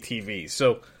LED TVs.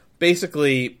 So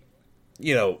basically,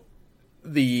 you know,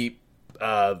 the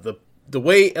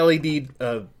way LED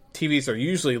TVs are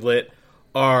usually lit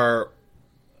are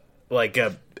like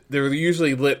they're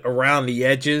usually lit around the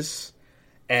edges,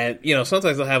 and, you know,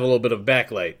 sometimes they'll have a little bit of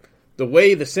backlight. The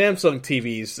way the Samsung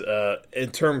TVs,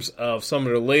 in terms of some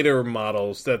of the later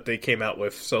models that they came out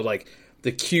with, so like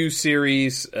the Q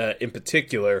series in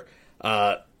particular,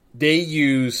 they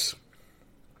use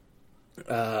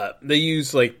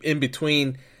like in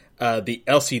between the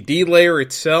LCD layer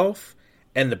itself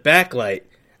and the backlight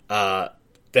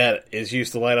that is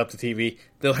used to light up the TV,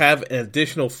 they'll have an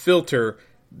additional filter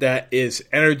that is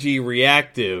energy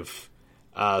reactive,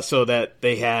 so that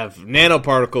they have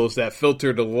nanoparticles that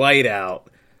filter the light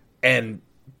out and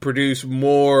produce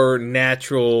more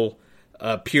natural,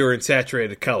 pure and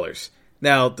saturated colors.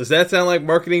 Now, does that sound like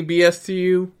marketing BS to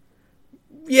you?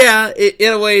 Yeah,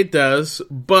 in a way it does,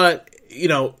 but, you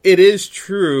know, it is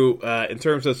true in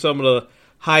terms of some of the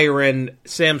higher-end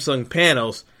Samsung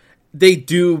panels. They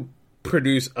do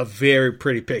produce a very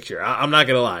pretty picture. I'm not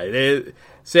going to lie.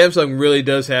 Samsung really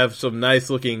does have some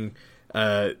nice-looking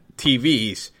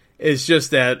TVs. It's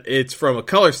just that it's from a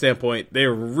color standpoint,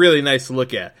 they're really nice to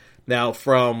look at. Now,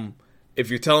 if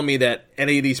you're telling me that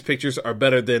any of these pictures are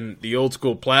better than the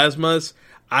old-school plasmas,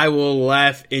 I will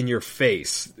laugh in your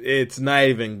face. It's not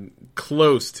even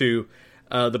close to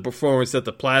the performance that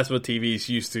the plasma TVs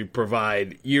used to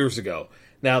provide years ago.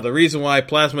 Now, the reason why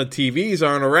plasma TVs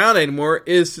aren't around anymore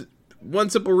is one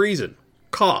simple reason: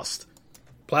 cost.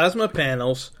 plasma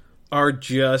panels are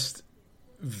just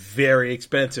very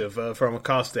expensive from a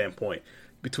cost standpoint.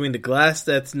 Between the glass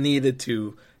that's needed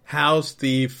to house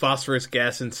the phosphorus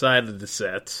gas inside of the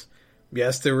sets,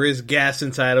 yes, there is gas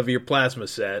inside of your plasma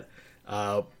set,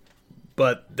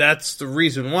 but that's the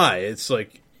reason why. It's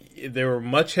like they were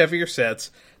much heavier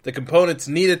sets. The components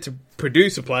needed to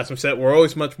produce a plasma set were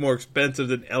always much more expensive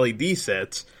than LED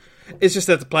sets. It's just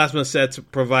that the plasma sets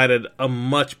provided a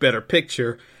much better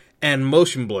picture and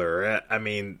motion blur. I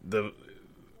mean,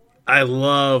 I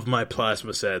love my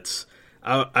plasma sets.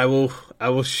 I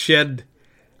will shed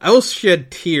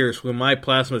tears when my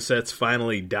plasma sets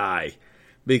finally die,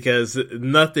 because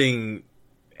nothing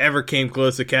ever came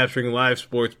close to capturing live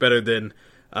sports better than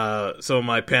some of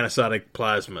my Panasonic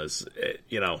plasmas.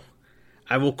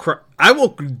 I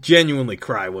will genuinely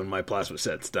cry when my plasma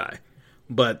sets die,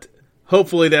 but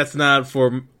hopefully that's not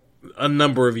for a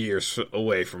number of years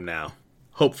away from now.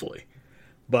 Hopefully,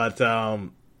 but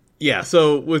yeah.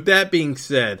 So with that being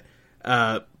said,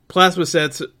 plasma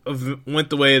sets went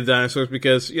the way of the dinosaurs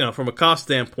because, from a cost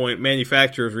standpoint,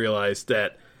 manufacturers realized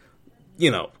that,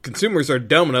 consumers are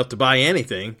dumb enough to buy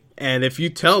anything, and if you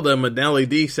tell them an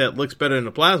LED set looks better than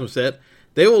a plasma set,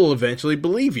 they will eventually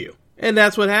believe you. And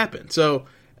that's what happened. So,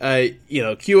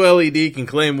 QLED can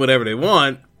claim whatever they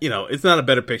want, it's not a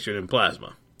better picture than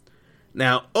plasma.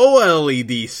 Now,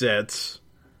 OLED sets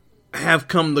have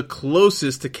come the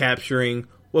closest to capturing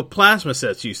what plasma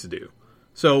sets used to do.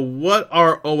 So what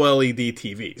are OLED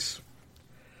TVs?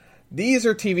 These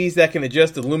are TVs that can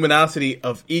adjust the luminosity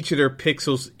of each of their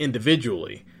pixels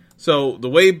individually. So the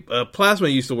way plasma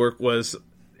used to work was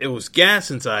it was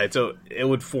gas inside, so it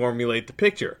would formulate the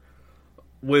picture.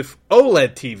 With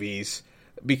OLED TVs,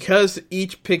 because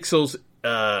each pixel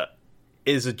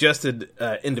is adjusted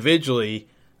individually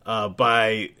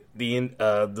by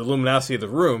the luminosity of the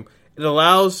room, it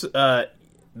allows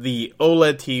the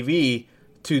OLED TV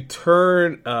to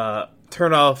turn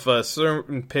off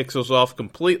certain pixels off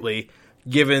completely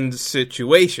given the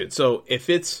situation. So if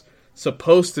it's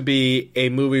supposed to be a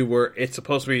movie where it's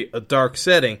supposed to be a dark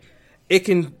setting, it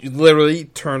can literally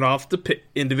turn off the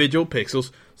individual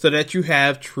pixels so that you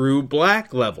have true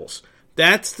black levels.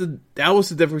 That was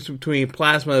the difference between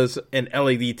plasmas and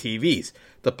LED TVs.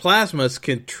 The plasmas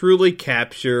can truly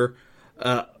capture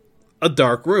a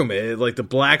dark room. Like the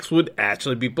blacks would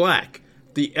actually be black.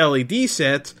 The LED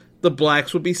sets, the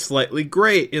blacks would be slightly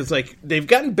gray. It's like they've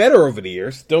gotten better over the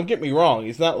years. Don't get me wrong.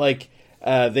 It's not like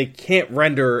they can't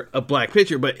render a black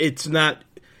picture, but it's not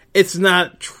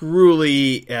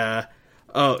truly a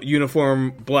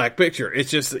uniform black picture.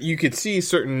 It's just that you could see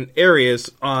certain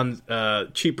areas on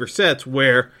cheaper sets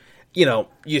where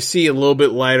you see a little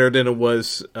bit lighter than it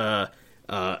was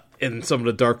in some of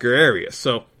the darker areas.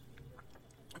 So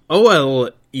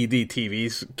OLED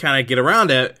TVs kind of get around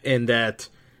that in that,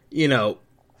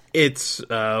 it's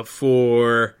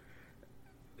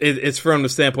it's from the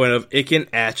standpoint of it can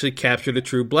actually capture the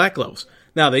true black levels.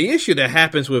 Now, the issue that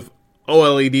happens with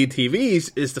OLED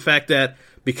TVs is the fact that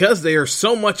because they are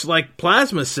so much like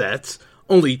plasma sets,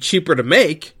 only cheaper to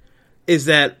make, is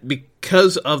that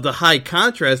because of the high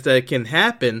contrast that can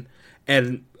happen,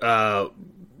 and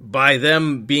by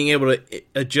them being able to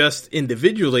adjust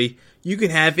individually, you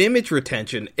can have image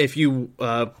retention if you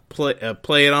play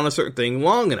it on a certain thing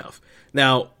long enough.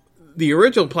 Now, the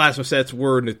original plasma sets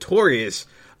were notorious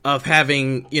of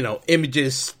having,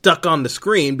 images stuck on the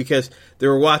screen because they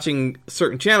were watching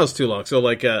certain channels too long. So,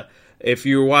 like, if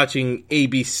you were watching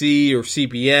ABC or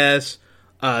CBS,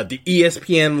 the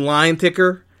ESPN line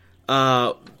ticker,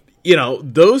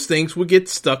 those things would get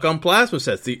stuck on plasma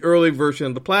sets, the early version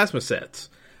of the plasma sets.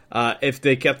 If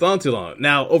they kept on too long.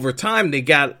 Now, over time, they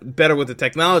got better with the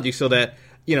technology so that,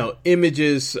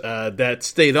 images that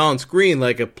stayed on screen,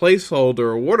 like a placeholder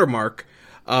or watermark,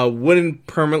 wouldn't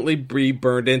permanently be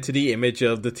burned into the image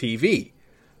of the TV.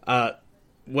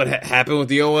 What happened with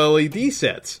the OLED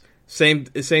sets? Same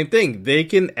thing. They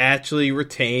can actually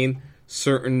retain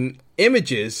certain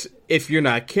images if you're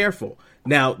not careful.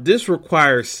 Now, this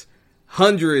requires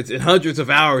hundreds and hundreds of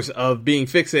hours of being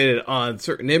fixated on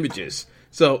certain images.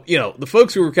 So, the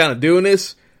folks who were kind of doing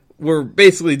this were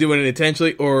basically doing it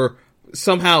intentionally or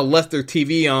somehow left their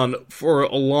TV on for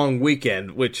a long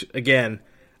weekend, which, again,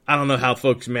 I don't know how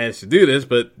folks manage to do this,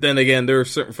 but then again, there are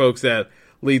certain folks that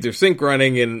leave their sink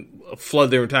running and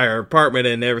flood their entire apartment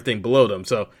and everything below them.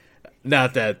 So,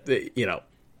 not that,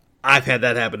 I've had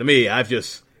that happen to me. I've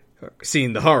just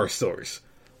seen the horror stories.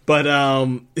 But,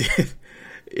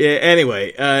 yeah,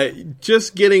 anyway,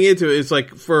 just getting into it, it's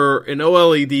like for an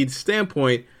OLED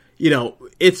standpoint,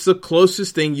 it's the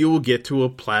closest thing you will get to a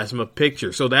plasma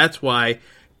picture. So that's why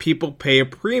people pay a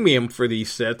premium for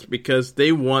these sets because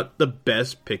they want the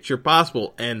best picture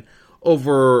possible. And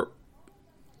over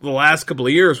the last couple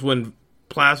of years when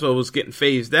plasma was getting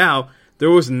phased out,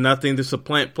 there was nothing to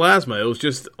supplant plasma. It was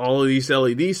just all of these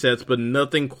LED sets, but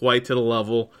nothing quite to the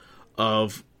level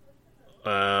of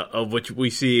which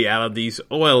we see out of these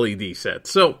OLED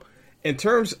sets. So, in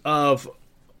terms of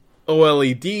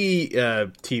OLED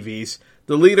TVs,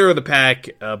 the leader of the pack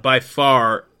by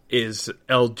far is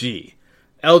LG.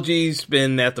 LG's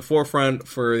been at the forefront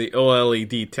for the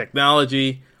OLED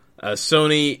technology.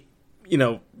 Sony,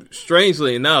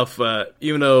 strangely enough,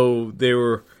 even though they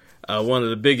were one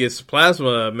of the biggest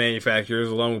plasma manufacturers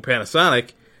along with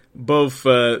Panasonic, both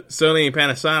Sony and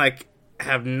Panasonic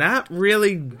have not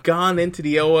really gone into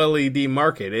the OLED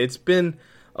market. It's been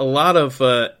a lot of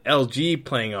LG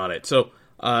playing on it. So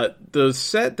the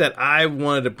set that I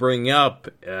wanted to bring up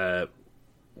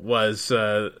was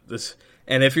this.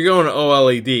 And if you're going to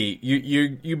OLED,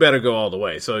 you better go all the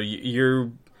way. So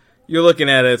you're looking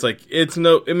at it. It's like it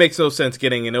makes no sense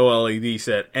getting an OLED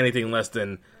set anything less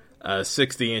than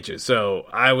 60 inches. So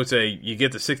I would say you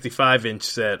get the 65-inch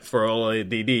set for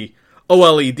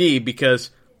OLED because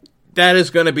that is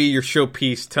going to be your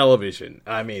showpiece television.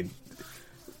 I mean,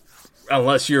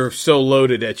 unless you're so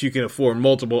loaded that you can afford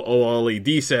multiple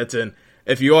OLED sets. And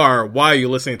if you are, why are you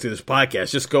listening to this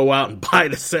podcast? Just go out and buy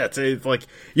the sets. It's like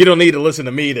you don't need to listen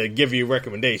to me to give you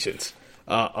recommendations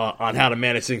on how to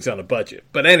manage things on a budget.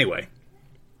 But anyway,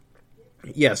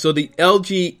 yeah, so the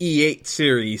LG E8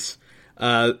 series,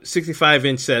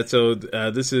 65-inch set. So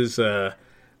this is a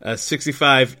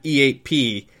 65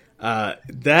 E8P.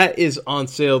 That is on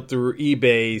sale through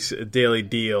eBay's daily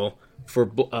deal for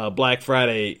Black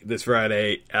Friday this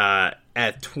Friday at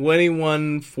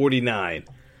 $21.49.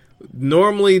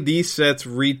 Normally, these sets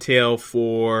retail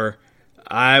for,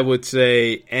 I would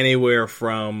say, anywhere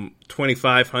from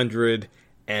 $2,500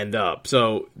 and up.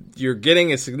 So you're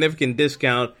getting a significant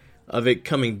discount of it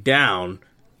coming down.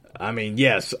 I mean,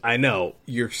 yes, I know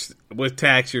with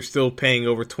tax you're still paying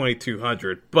over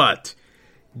 $2,200, but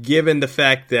given the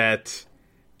fact that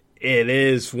it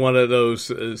is one of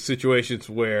those situations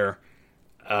where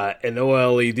an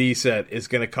OLED set is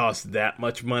going to cost that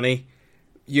much money,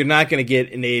 you're not going to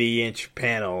get an 80-inch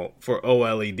panel for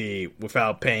OLED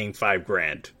without paying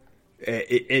 $5,000.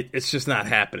 It's just not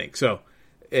happening. So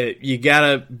you got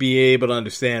to be able to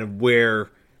understand where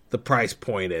the price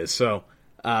point is. So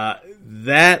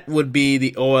that would be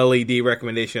the OLED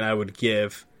recommendation I would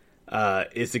give.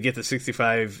 Is to get the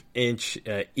 65-inch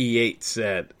E8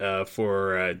 set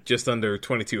for just under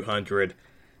 $2,200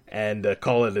 and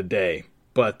call it a day.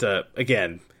 But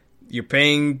again, you're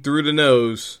paying through the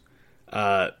nose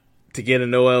to get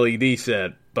an OLED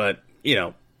set. But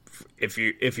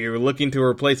if you're looking to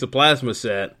replace a plasma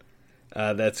set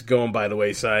that's going by the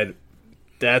wayside,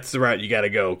 that's the route you got to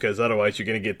go, because otherwise you're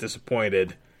going to get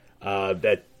disappointed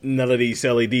that none of these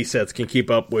LED sets can keep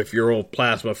up with your old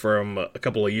plasma from a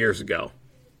couple of years ago.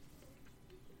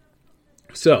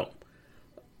 So,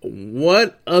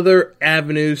 what other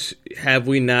avenues have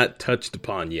we not touched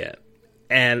upon yet?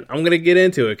 And I'm going to get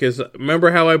into it, because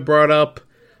remember how I brought up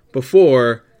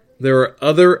before, there are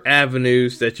other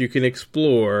avenues that you can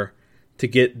explore to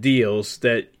get deals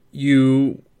that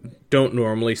you don't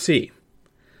normally see.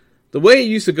 The way it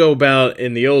used to go about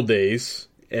in the old days,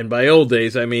 and by old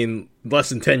days, I mean less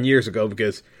than 10 years ago,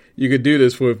 because you could do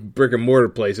this with brick and mortar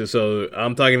places. So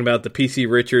I'm talking about the PC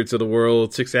Richards of the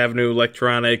world, 6th Avenue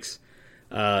Electronics.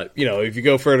 If you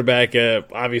go further back,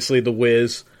 obviously the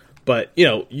Wiz. But,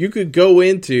 you could go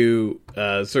into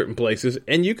certain places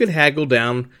and you could haggle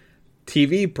down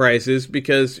TV prices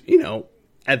because,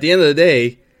 at the end of the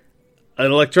day,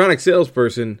 an electronic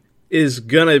salesperson is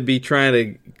going to be trying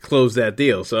to close that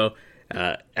deal. So,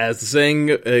 as the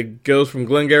saying goes from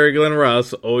Glengarry Glen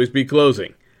Ross, always be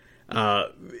closing.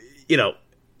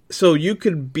 So you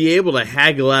could be able to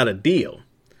haggle out a deal.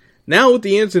 Now with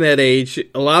the internet age,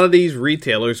 a lot of these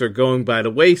retailers are going by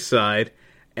the wayside,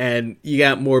 and you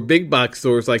got more big box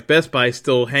stores like Best Buy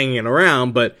still hanging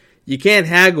around, but you can't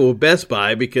haggle with Best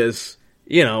Buy because,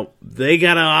 they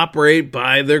got to operate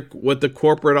by what the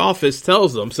corporate office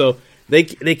tells them. So they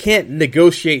can't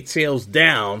negotiate sales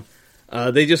down.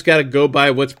 They just got to go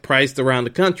by what's priced around the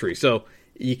country. So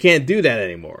you can't do that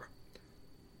anymore.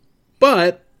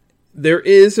 But there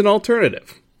is an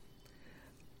alternative.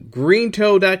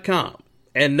 Greentoe.com.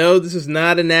 And no, this is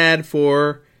not an ad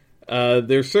for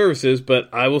their services, but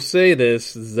I will say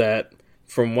this, that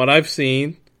from what I've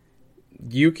seen,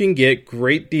 you can get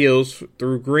great deals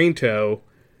through Greentoe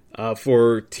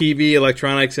for TV,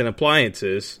 electronics, and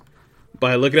appliances.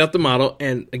 by looking up the model.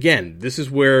 And again, this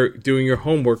is where doing your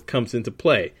homework comes into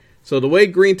play. So the way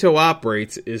Greentoe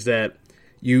operates is that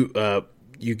you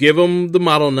give them the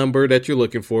model number that you're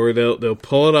looking for. They'll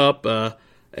pull it up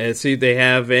and see if they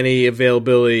have any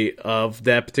availability of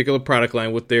that particular product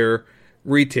line with their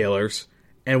retailers.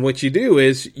 And what you do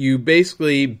is you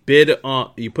basically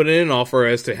you put in an offer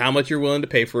as to how much you're willing to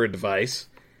pay for a device.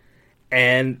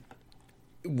 And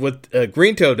what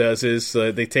Greentoe does is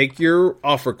they take your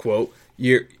offer quote.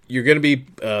 You're going to be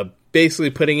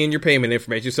basically putting in your payment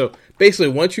information. So basically,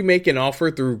 once you make an offer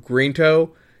through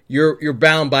Greentoe, you're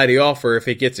bound by the offer if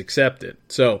it gets accepted.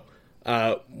 So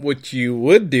what you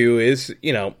would do is,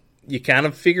 you kind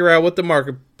of figure out what the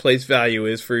marketplace value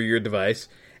is for your device.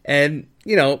 And,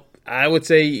 I would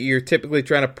say you're typically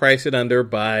trying to price it under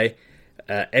by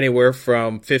anywhere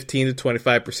from 15 to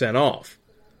 25% off.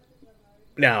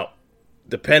 Now,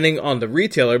 depending on the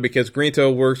retailer, because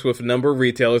Greentoe works with a number of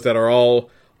retailers that are all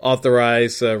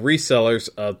authorized resellers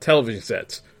of television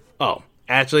sets. Oh,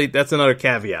 actually, that's another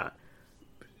caveat.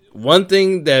 One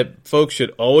thing that folks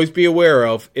should always be aware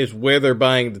of is where they're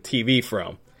buying the TV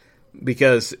from.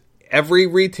 Because every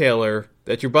retailer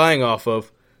that you're buying off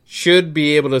of should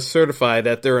be able to certify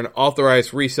that they're an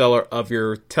authorized reseller of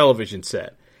your television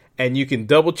set. And you can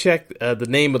double check the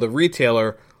name of the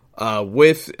retailer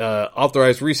with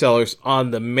authorized resellers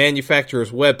on the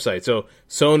manufacturer's website. So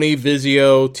Sony,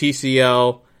 Vizio,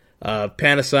 TCL,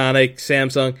 Panasonic,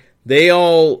 Samsung, they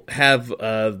all have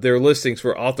their listings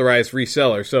for authorized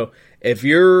resellers. So if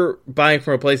you're buying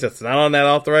from a place that's not on that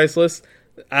authorized list,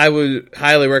 I would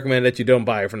highly recommend that you don't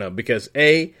buy it from them. Because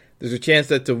A, there's a chance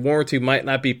that the warranty might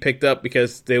not be picked up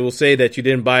because they will say that you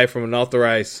didn't buy from an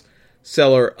authorized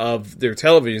seller of their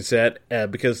television set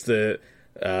because the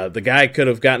guy could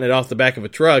have gotten it off the back of a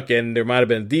truck and there might have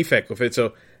been a defect with it.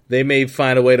 So they may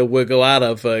find a way to wiggle out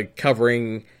of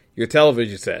covering your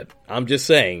television set. I'm just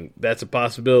saying that's a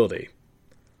possibility.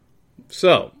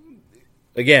 So,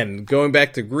 again, going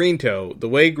back to Greentoe, the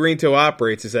way Greentoe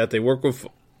operates is that they work with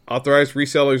authorized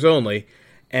resellers only,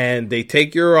 and they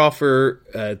take your offer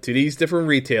to these different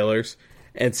retailers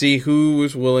and see who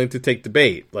is willing to take the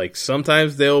bait. Like,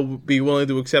 sometimes they'll be willing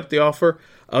to accept the offer,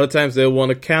 other times they'll want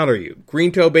to counter you.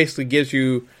 Greentoe basically gives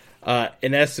you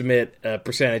an estimate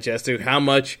percentage as to how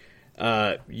much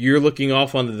you're looking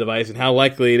off on the device and how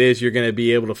likely it is you're going to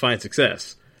be able to find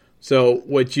success. So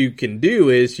what you can do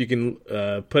is you can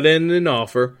put in an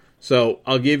offer. So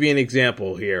I'll give you an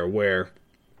example here where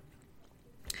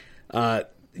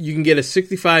you can get a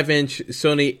 65-inch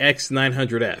Sony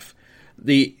X900F.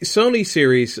 The Sony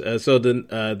series, so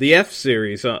the F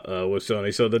series with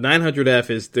Sony, so the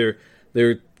 900F is their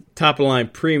top-of-the-line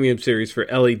premium series for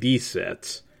LED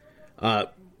sets.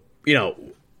 At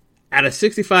a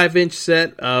 65-inch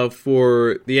set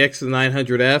for the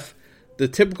X900F, the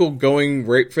typical going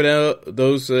rate for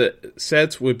those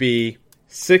sets would be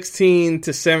 $1,600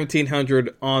 to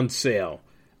 $1,700 on sale.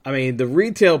 I mean, the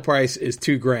retail price is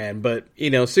 $2,000, but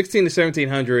 $1,600 to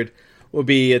 $1,700 would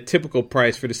be a typical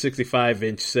price for the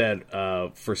 65-inch set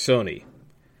for Sony.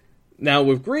 Now,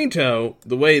 with Greentoe,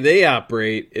 the way they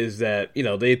operate is that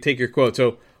they take your quote.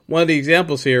 So one of the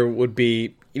examples here would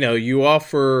be you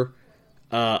offer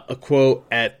a quote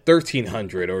at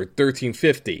 $1,300 or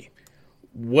 $1,350.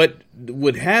 What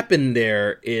would happen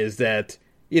there is that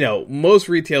most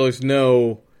retailers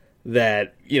know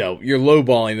that you're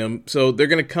lowballing them, so they're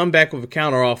going to come back with a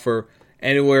counteroffer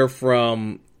anywhere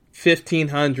from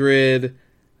 $1,500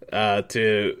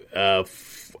 to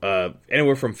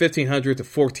anywhere from $1,500 to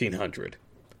 $1,400,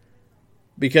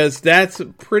 because that's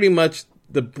pretty much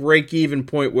the break-even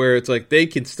point where it's like they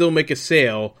can still make a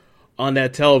sale on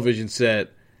that television set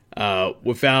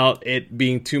without it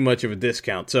being too much of a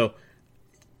discount. So,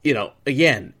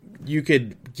 again, you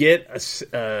could get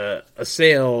a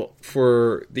sale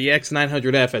for the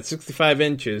X900F at 65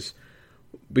 inches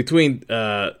between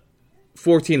 $1,400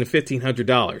 and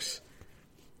 $1,500.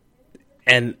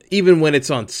 And even when it's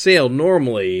on sale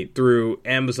normally through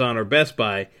Amazon or Best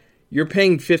Buy, you're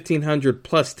paying $1,500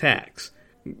 plus tax.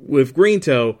 With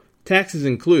Greentoe, tax is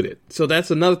included. So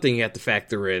that's another thing you have to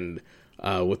factor in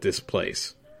with this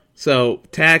place. So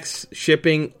tax,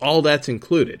 shipping, all that's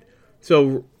included.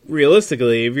 So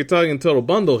realistically, if you're talking total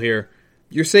bundle here,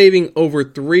 you're saving over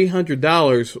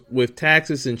 $300 with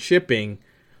taxes and shipping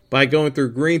by going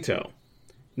through Greentoe.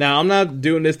 Now, I'm not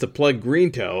doing this to plug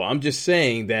Greentoe. I'm just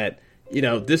saying that,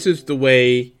 this is the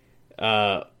way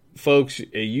folks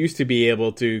used to be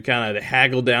able to kind of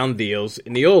haggle down deals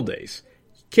in the old days.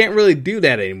 You can't really do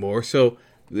that anymore. So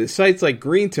the sites like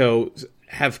Greentoe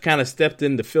have kind of stepped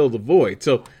in to fill the void.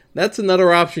 So that's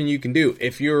another option you can do.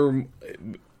 If you're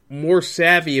more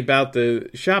savvy about the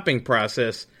shopping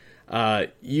process,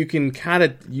 you can kind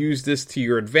of use this to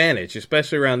your advantage,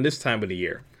 especially around this time of the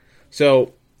year.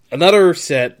 So another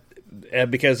set,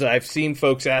 because I've seen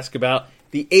folks ask about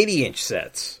the 80-inch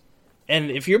sets. And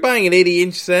if you're buying an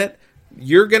 80-inch set,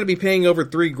 you're going to be paying over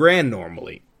 $3,000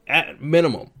 normally, at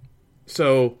minimum.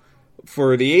 So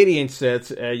for the 80-inch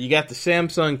sets, you got the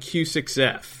Samsung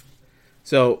Q6F.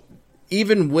 So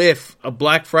even with a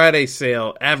Black Friday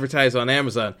sale advertised on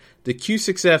Amazon, the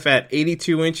Q6F at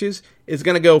 82 inches is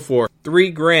going to go for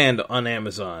 $3,000 on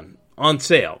Amazon on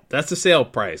sale. That's the sale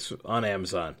price on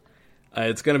Amazon.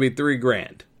 It's going to be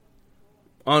 $3,000.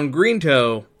 On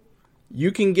Greentoe,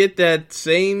 you can get that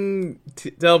same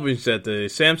television set, the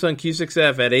Samsung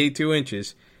Q6F at 82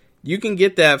 inches. You can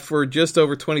get that for just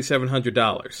over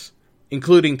 $2,700,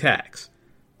 including tax.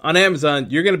 On Amazon,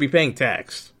 you're going to be paying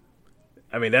tax.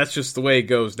 I mean, that's just the way it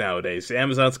goes nowadays.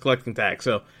 Amazon's collecting tax.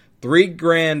 So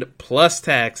 $3,000 plus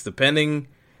tax, depending.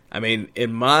 I mean,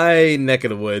 in my neck of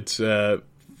the woods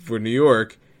for New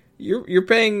York, you're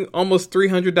paying almost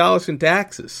 $300 in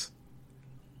taxes.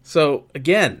 So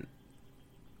again,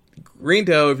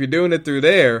 Greentoe, if you're doing it through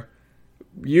there,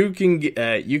 you can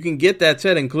get that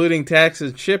set, including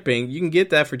taxes and shipping. You can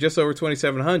get that for just over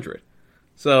 $2,700.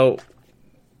 So,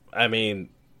 I mean,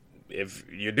 if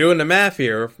you're doing the math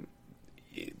here,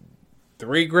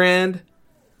 $3,000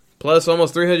 plus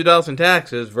almost $300 in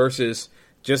taxes versus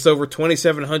just over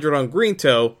 $2,700 on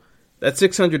Greentoe, that's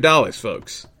 $600,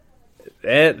 folks.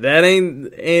 That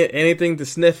ain't anything to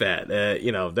sniff at.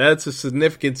 That's a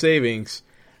significant savings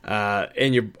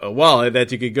in your wallet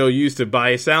that you could go use to buy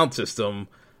a sound system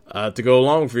to go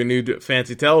along with your new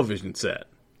fancy television set.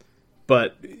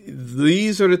 But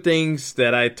these are the things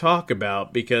that I talk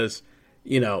about because,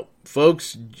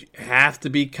 folks have to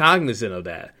be cognizant of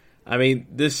that. I mean,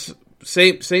 this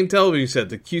same television set,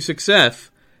 the Q6F,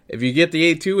 if you get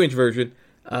the 82-inch version,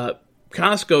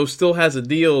 Costco still has a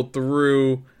deal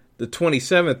through the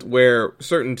 27th where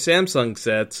certain Samsung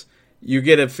sets, you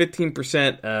get a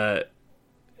 15%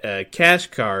 cash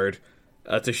card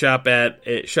to shop at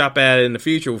in the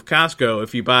future with Costco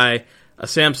if you buy a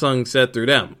Samsung set through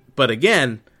them. But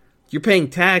again, you're paying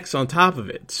tax on top of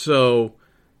it. So,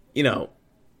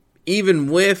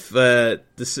 even with the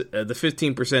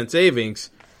 15% savings,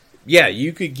 yeah,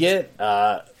 you could get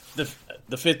the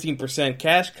 15%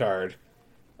 cash card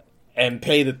and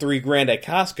pay the $3,000 at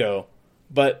Costco,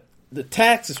 but the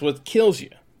tax is what kills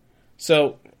you.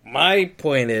 So my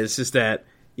point is that,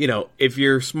 if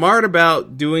you're smart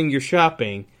about doing your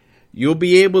shopping, you'll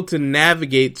be able to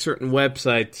navigate certain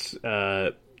websites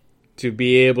to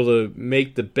be able to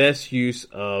make the best use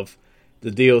of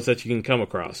the deals that you can come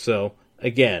across. So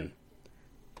again,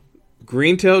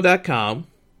 greentoe.com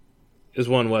is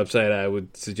one website I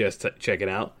would suggest checking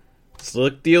out.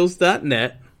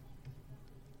 Slickdeals.net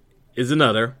is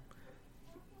another.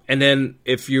 And then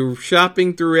if you're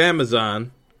shopping through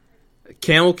Amazon,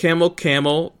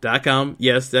 camelcamel.com.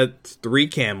 Yes, that's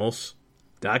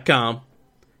 3camels.com.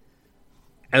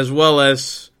 As well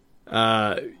as,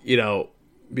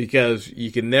 because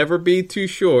you can never be too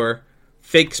sure,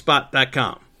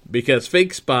 fakespot.com. Because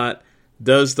FakeSpot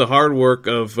does the hard work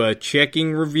of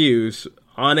checking reviews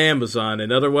on Amazon and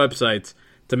other websites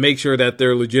to make sure that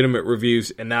they're legitimate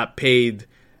reviews and not paid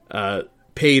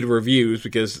reviews,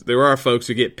 because there are folks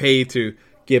who get paid to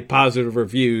get positive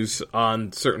reviews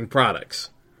on certain products.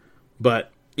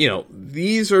 But,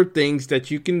 these are things that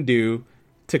you can do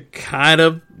to kind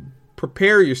of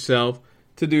prepare yourself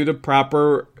to do the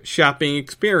proper shopping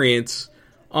experience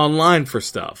online for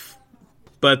stuff.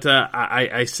 But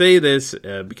I say this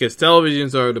because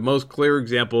televisions are the most clear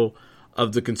example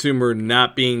of the consumer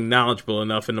not being knowledgeable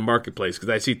enough in the marketplace. Because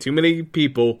I see too many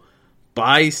people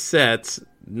buy sets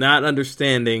not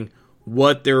understanding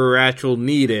what their actual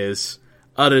need is,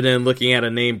 other than looking at a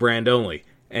name brand only.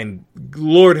 And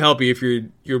Lord help you if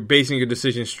you're basing your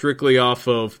decision strictly off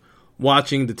of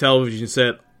watching the television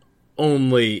set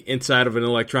only inside of an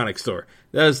electronics store.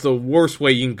 That is the worst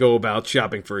way you can go about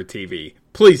shopping for a TV.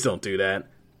 Please don't do that.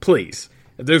 Please.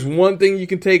 If there's one thing you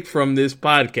can take from this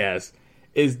podcast,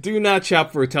 is do not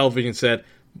shop for a television set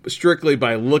strictly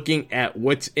by looking at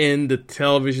what's in the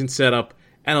television setup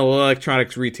and an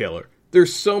electronics retailer.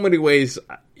 There's so many ways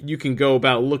you can go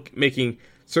about making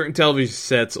certain television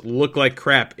sets look like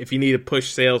crap if you need to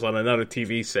push sales on another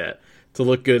TV set to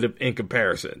look good in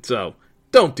comparison. So,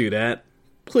 don't do that.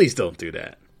 Please don't do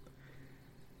that.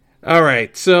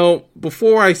 Alright, so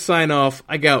before I sign off,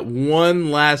 I got one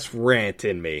last rant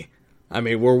in me. I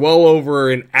mean, we're well over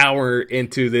an hour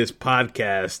into this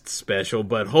podcast special,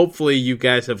 but hopefully you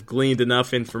guys have gleaned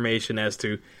enough information as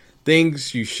to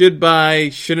things you should buy,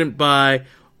 shouldn't buy,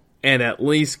 and at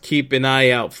least keep an eye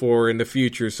out for in the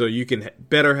future so you can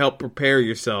better help prepare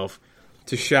yourself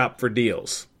to shop for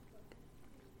deals.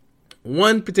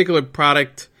 One particular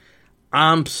product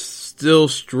I'm still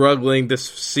struggling to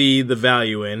see the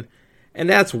value in, and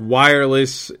that's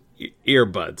wireless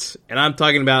earbuds. And I'm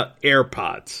talking about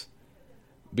AirPods.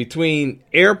 Between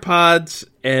AirPods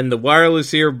and the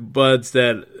wireless earbuds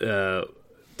that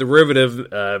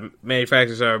derivative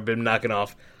manufacturers have been knocking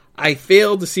off, I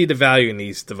fail to see the value in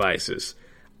these devices.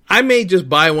 I may just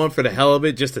buy one for the hell of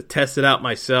it, just to test it out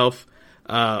myself,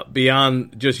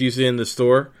 beyond just using it in the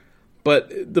store.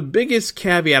 But the biggest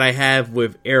caveat I have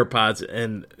with AirPods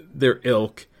and their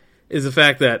ilk is the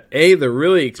fact that, A, they're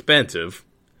really expensive,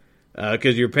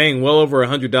 because you're paying well over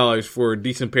 $100 for a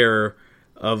decent pair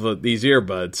of these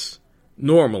earbuds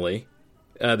normally.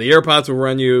 The AirPods will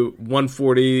run you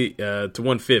 $140 to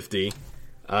 $150.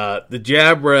 The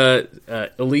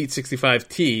Jabra Elite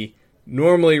 65T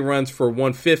normally runs for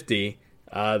 $150.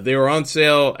 They are on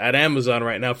sale at Amazon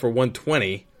right now for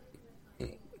 $120.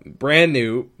 Brand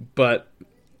new,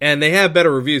 and they have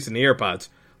better reviews than the AirPods.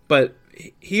 But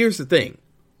here's the thing.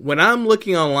 When I'm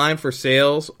looking online for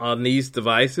sales on these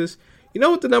devices, you know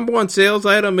what the number one sales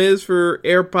item is for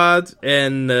AirPods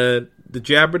and the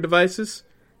Jabra devices?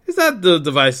 It's not the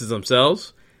devices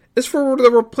themselves. It's for the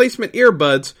replacement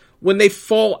earbuds when they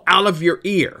fall out of your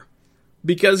ear.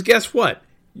 Because guess what?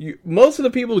 Most of the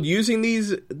people using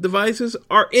these devices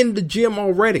are in the gym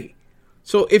already.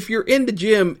 So if you're in the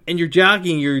gym and you're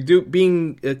jogging, you're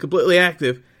being completely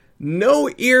active, no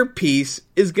earpiece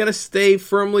is going to stay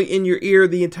firmly in your ear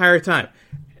the entire time.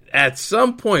 At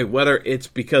some point, whether it's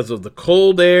because of the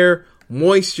cold air,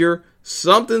 moisture,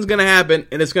 something's going to happen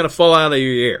and it's going to fall out of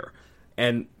your ear.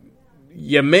 And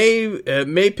you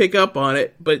may pick up on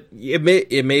it, but it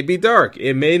may be dark.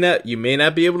 You may not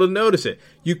be able to notice it.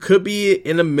 You could be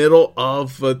in the middle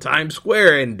of Times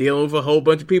Square and dealing with a whole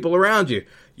bunch of people around you.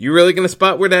 You really going to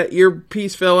spot where that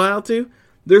earpiece fell out to?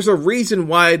 There's a reason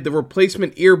why the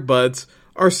replacement earbuds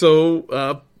are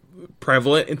so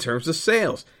prevalent in terms of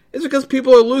sales. It's because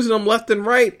people are losing them left and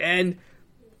right, and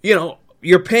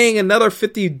you're paying another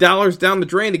 $50 down the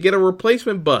drain to get a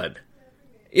replacement bud.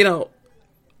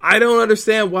 I don't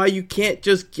understand why you can't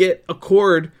just get a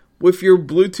cord with your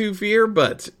Bluetooth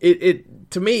earbuds.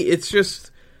 To me, it's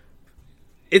just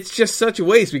such a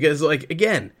waste because,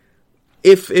 again,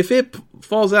 if it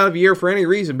falls out of your ear for any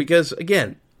reason, because,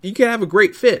 again, you can have a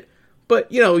great fit,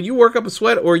 but, you work up a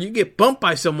sweat or you get bumped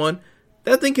by someone,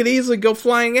 that thing could easily go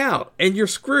flying out, and you're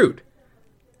screwed.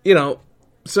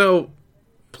 So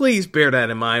please bear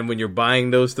that in mind when you're buying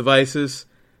those devices,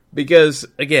 because,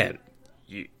 again,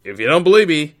 if you don't believe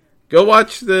me, go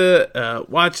watch the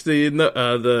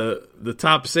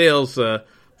top sales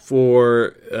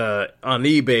for on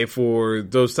eBay for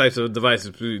those types of devices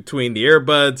between the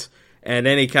earbuds and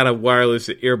any kind of wireless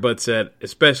earbud set,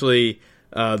 especially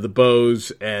the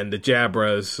Bose and the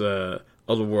Jabras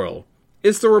of the world.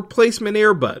 It's the replacement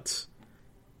earbuds,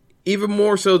 even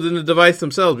more so than the device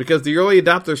themselves, because the early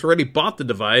adopters already bought the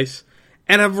device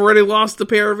and have already lost a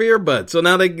pair of earbuds, so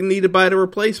now they need to buy the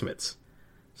replacements.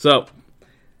 So,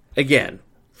 again,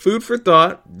 food for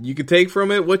thought. You can take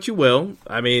from it what you will.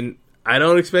 I mean, I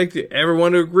don't expect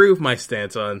everyone to agree with my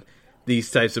stance on these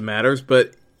types of matters,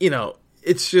 but,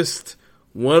 it's just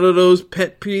one of those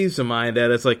pet peeves of mine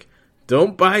that it's like,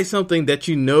 don't buy something that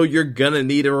you know you're going to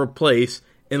need to replace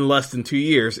in less than 2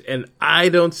 years. And I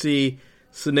don't see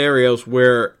scenarios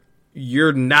where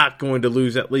you're not going to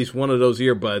lose at least one of those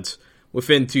earbuds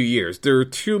within 2 years. There are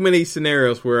too many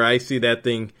scenarios where I see that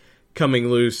thing coming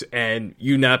loose and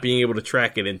you not being able to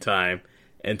track it in time,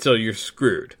 and so you're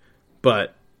screwed.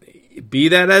 But be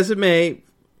that as it may,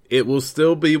 it will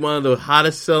still be one of the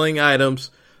hottest selling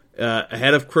items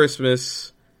ahead of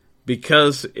Christmas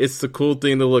because it's the cool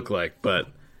thing to look like. But,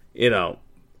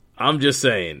 I'm just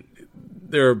saying,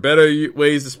 there are better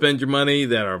ways to spend your money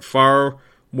that are far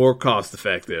more cost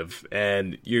effective,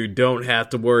 and you don't have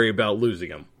to worry about losing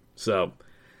them. So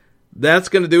that's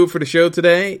going to do it for the show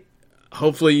today.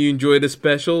 Hopefully you enjoyed this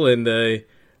special, and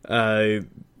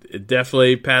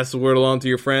definitely pass the word along to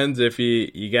your friends if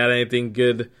you got anything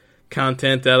good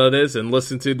content out of this, and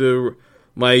listen to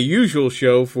my usual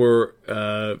show for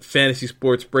fantasy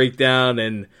sports breakdown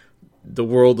and the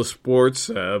world of sports.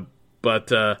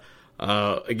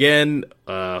 Again,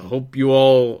 hope you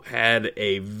all had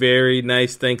a very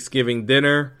nice Thanksgiving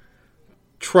dinner.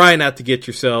 Try not to get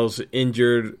yourselves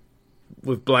injured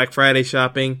with Black Friday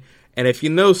shopping. And if you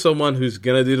know someone who's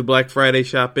going to do the Black Friday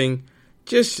shopping,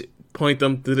 just point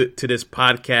them to this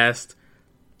podcast,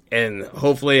 and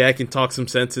hopefully I can talk some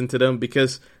sense into them,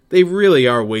 because they really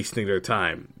are wasting their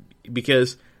time,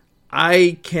 because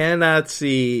I cannot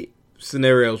see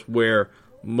scenarios where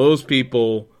most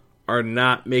people are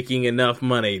not making enough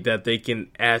money that they can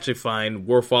actually find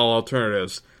worthwhile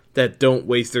alternatives that don't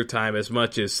waste their time as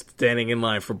much as standing in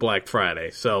line for Black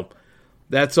Friday. So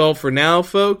that's all for now,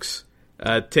 folks.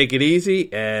 Take it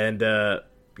easy, and,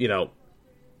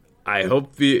 I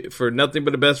hope for nothing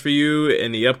but the best for you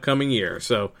in the upcoming year.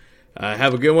 So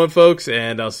have a good one, folks,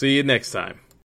 and I'll see you next time.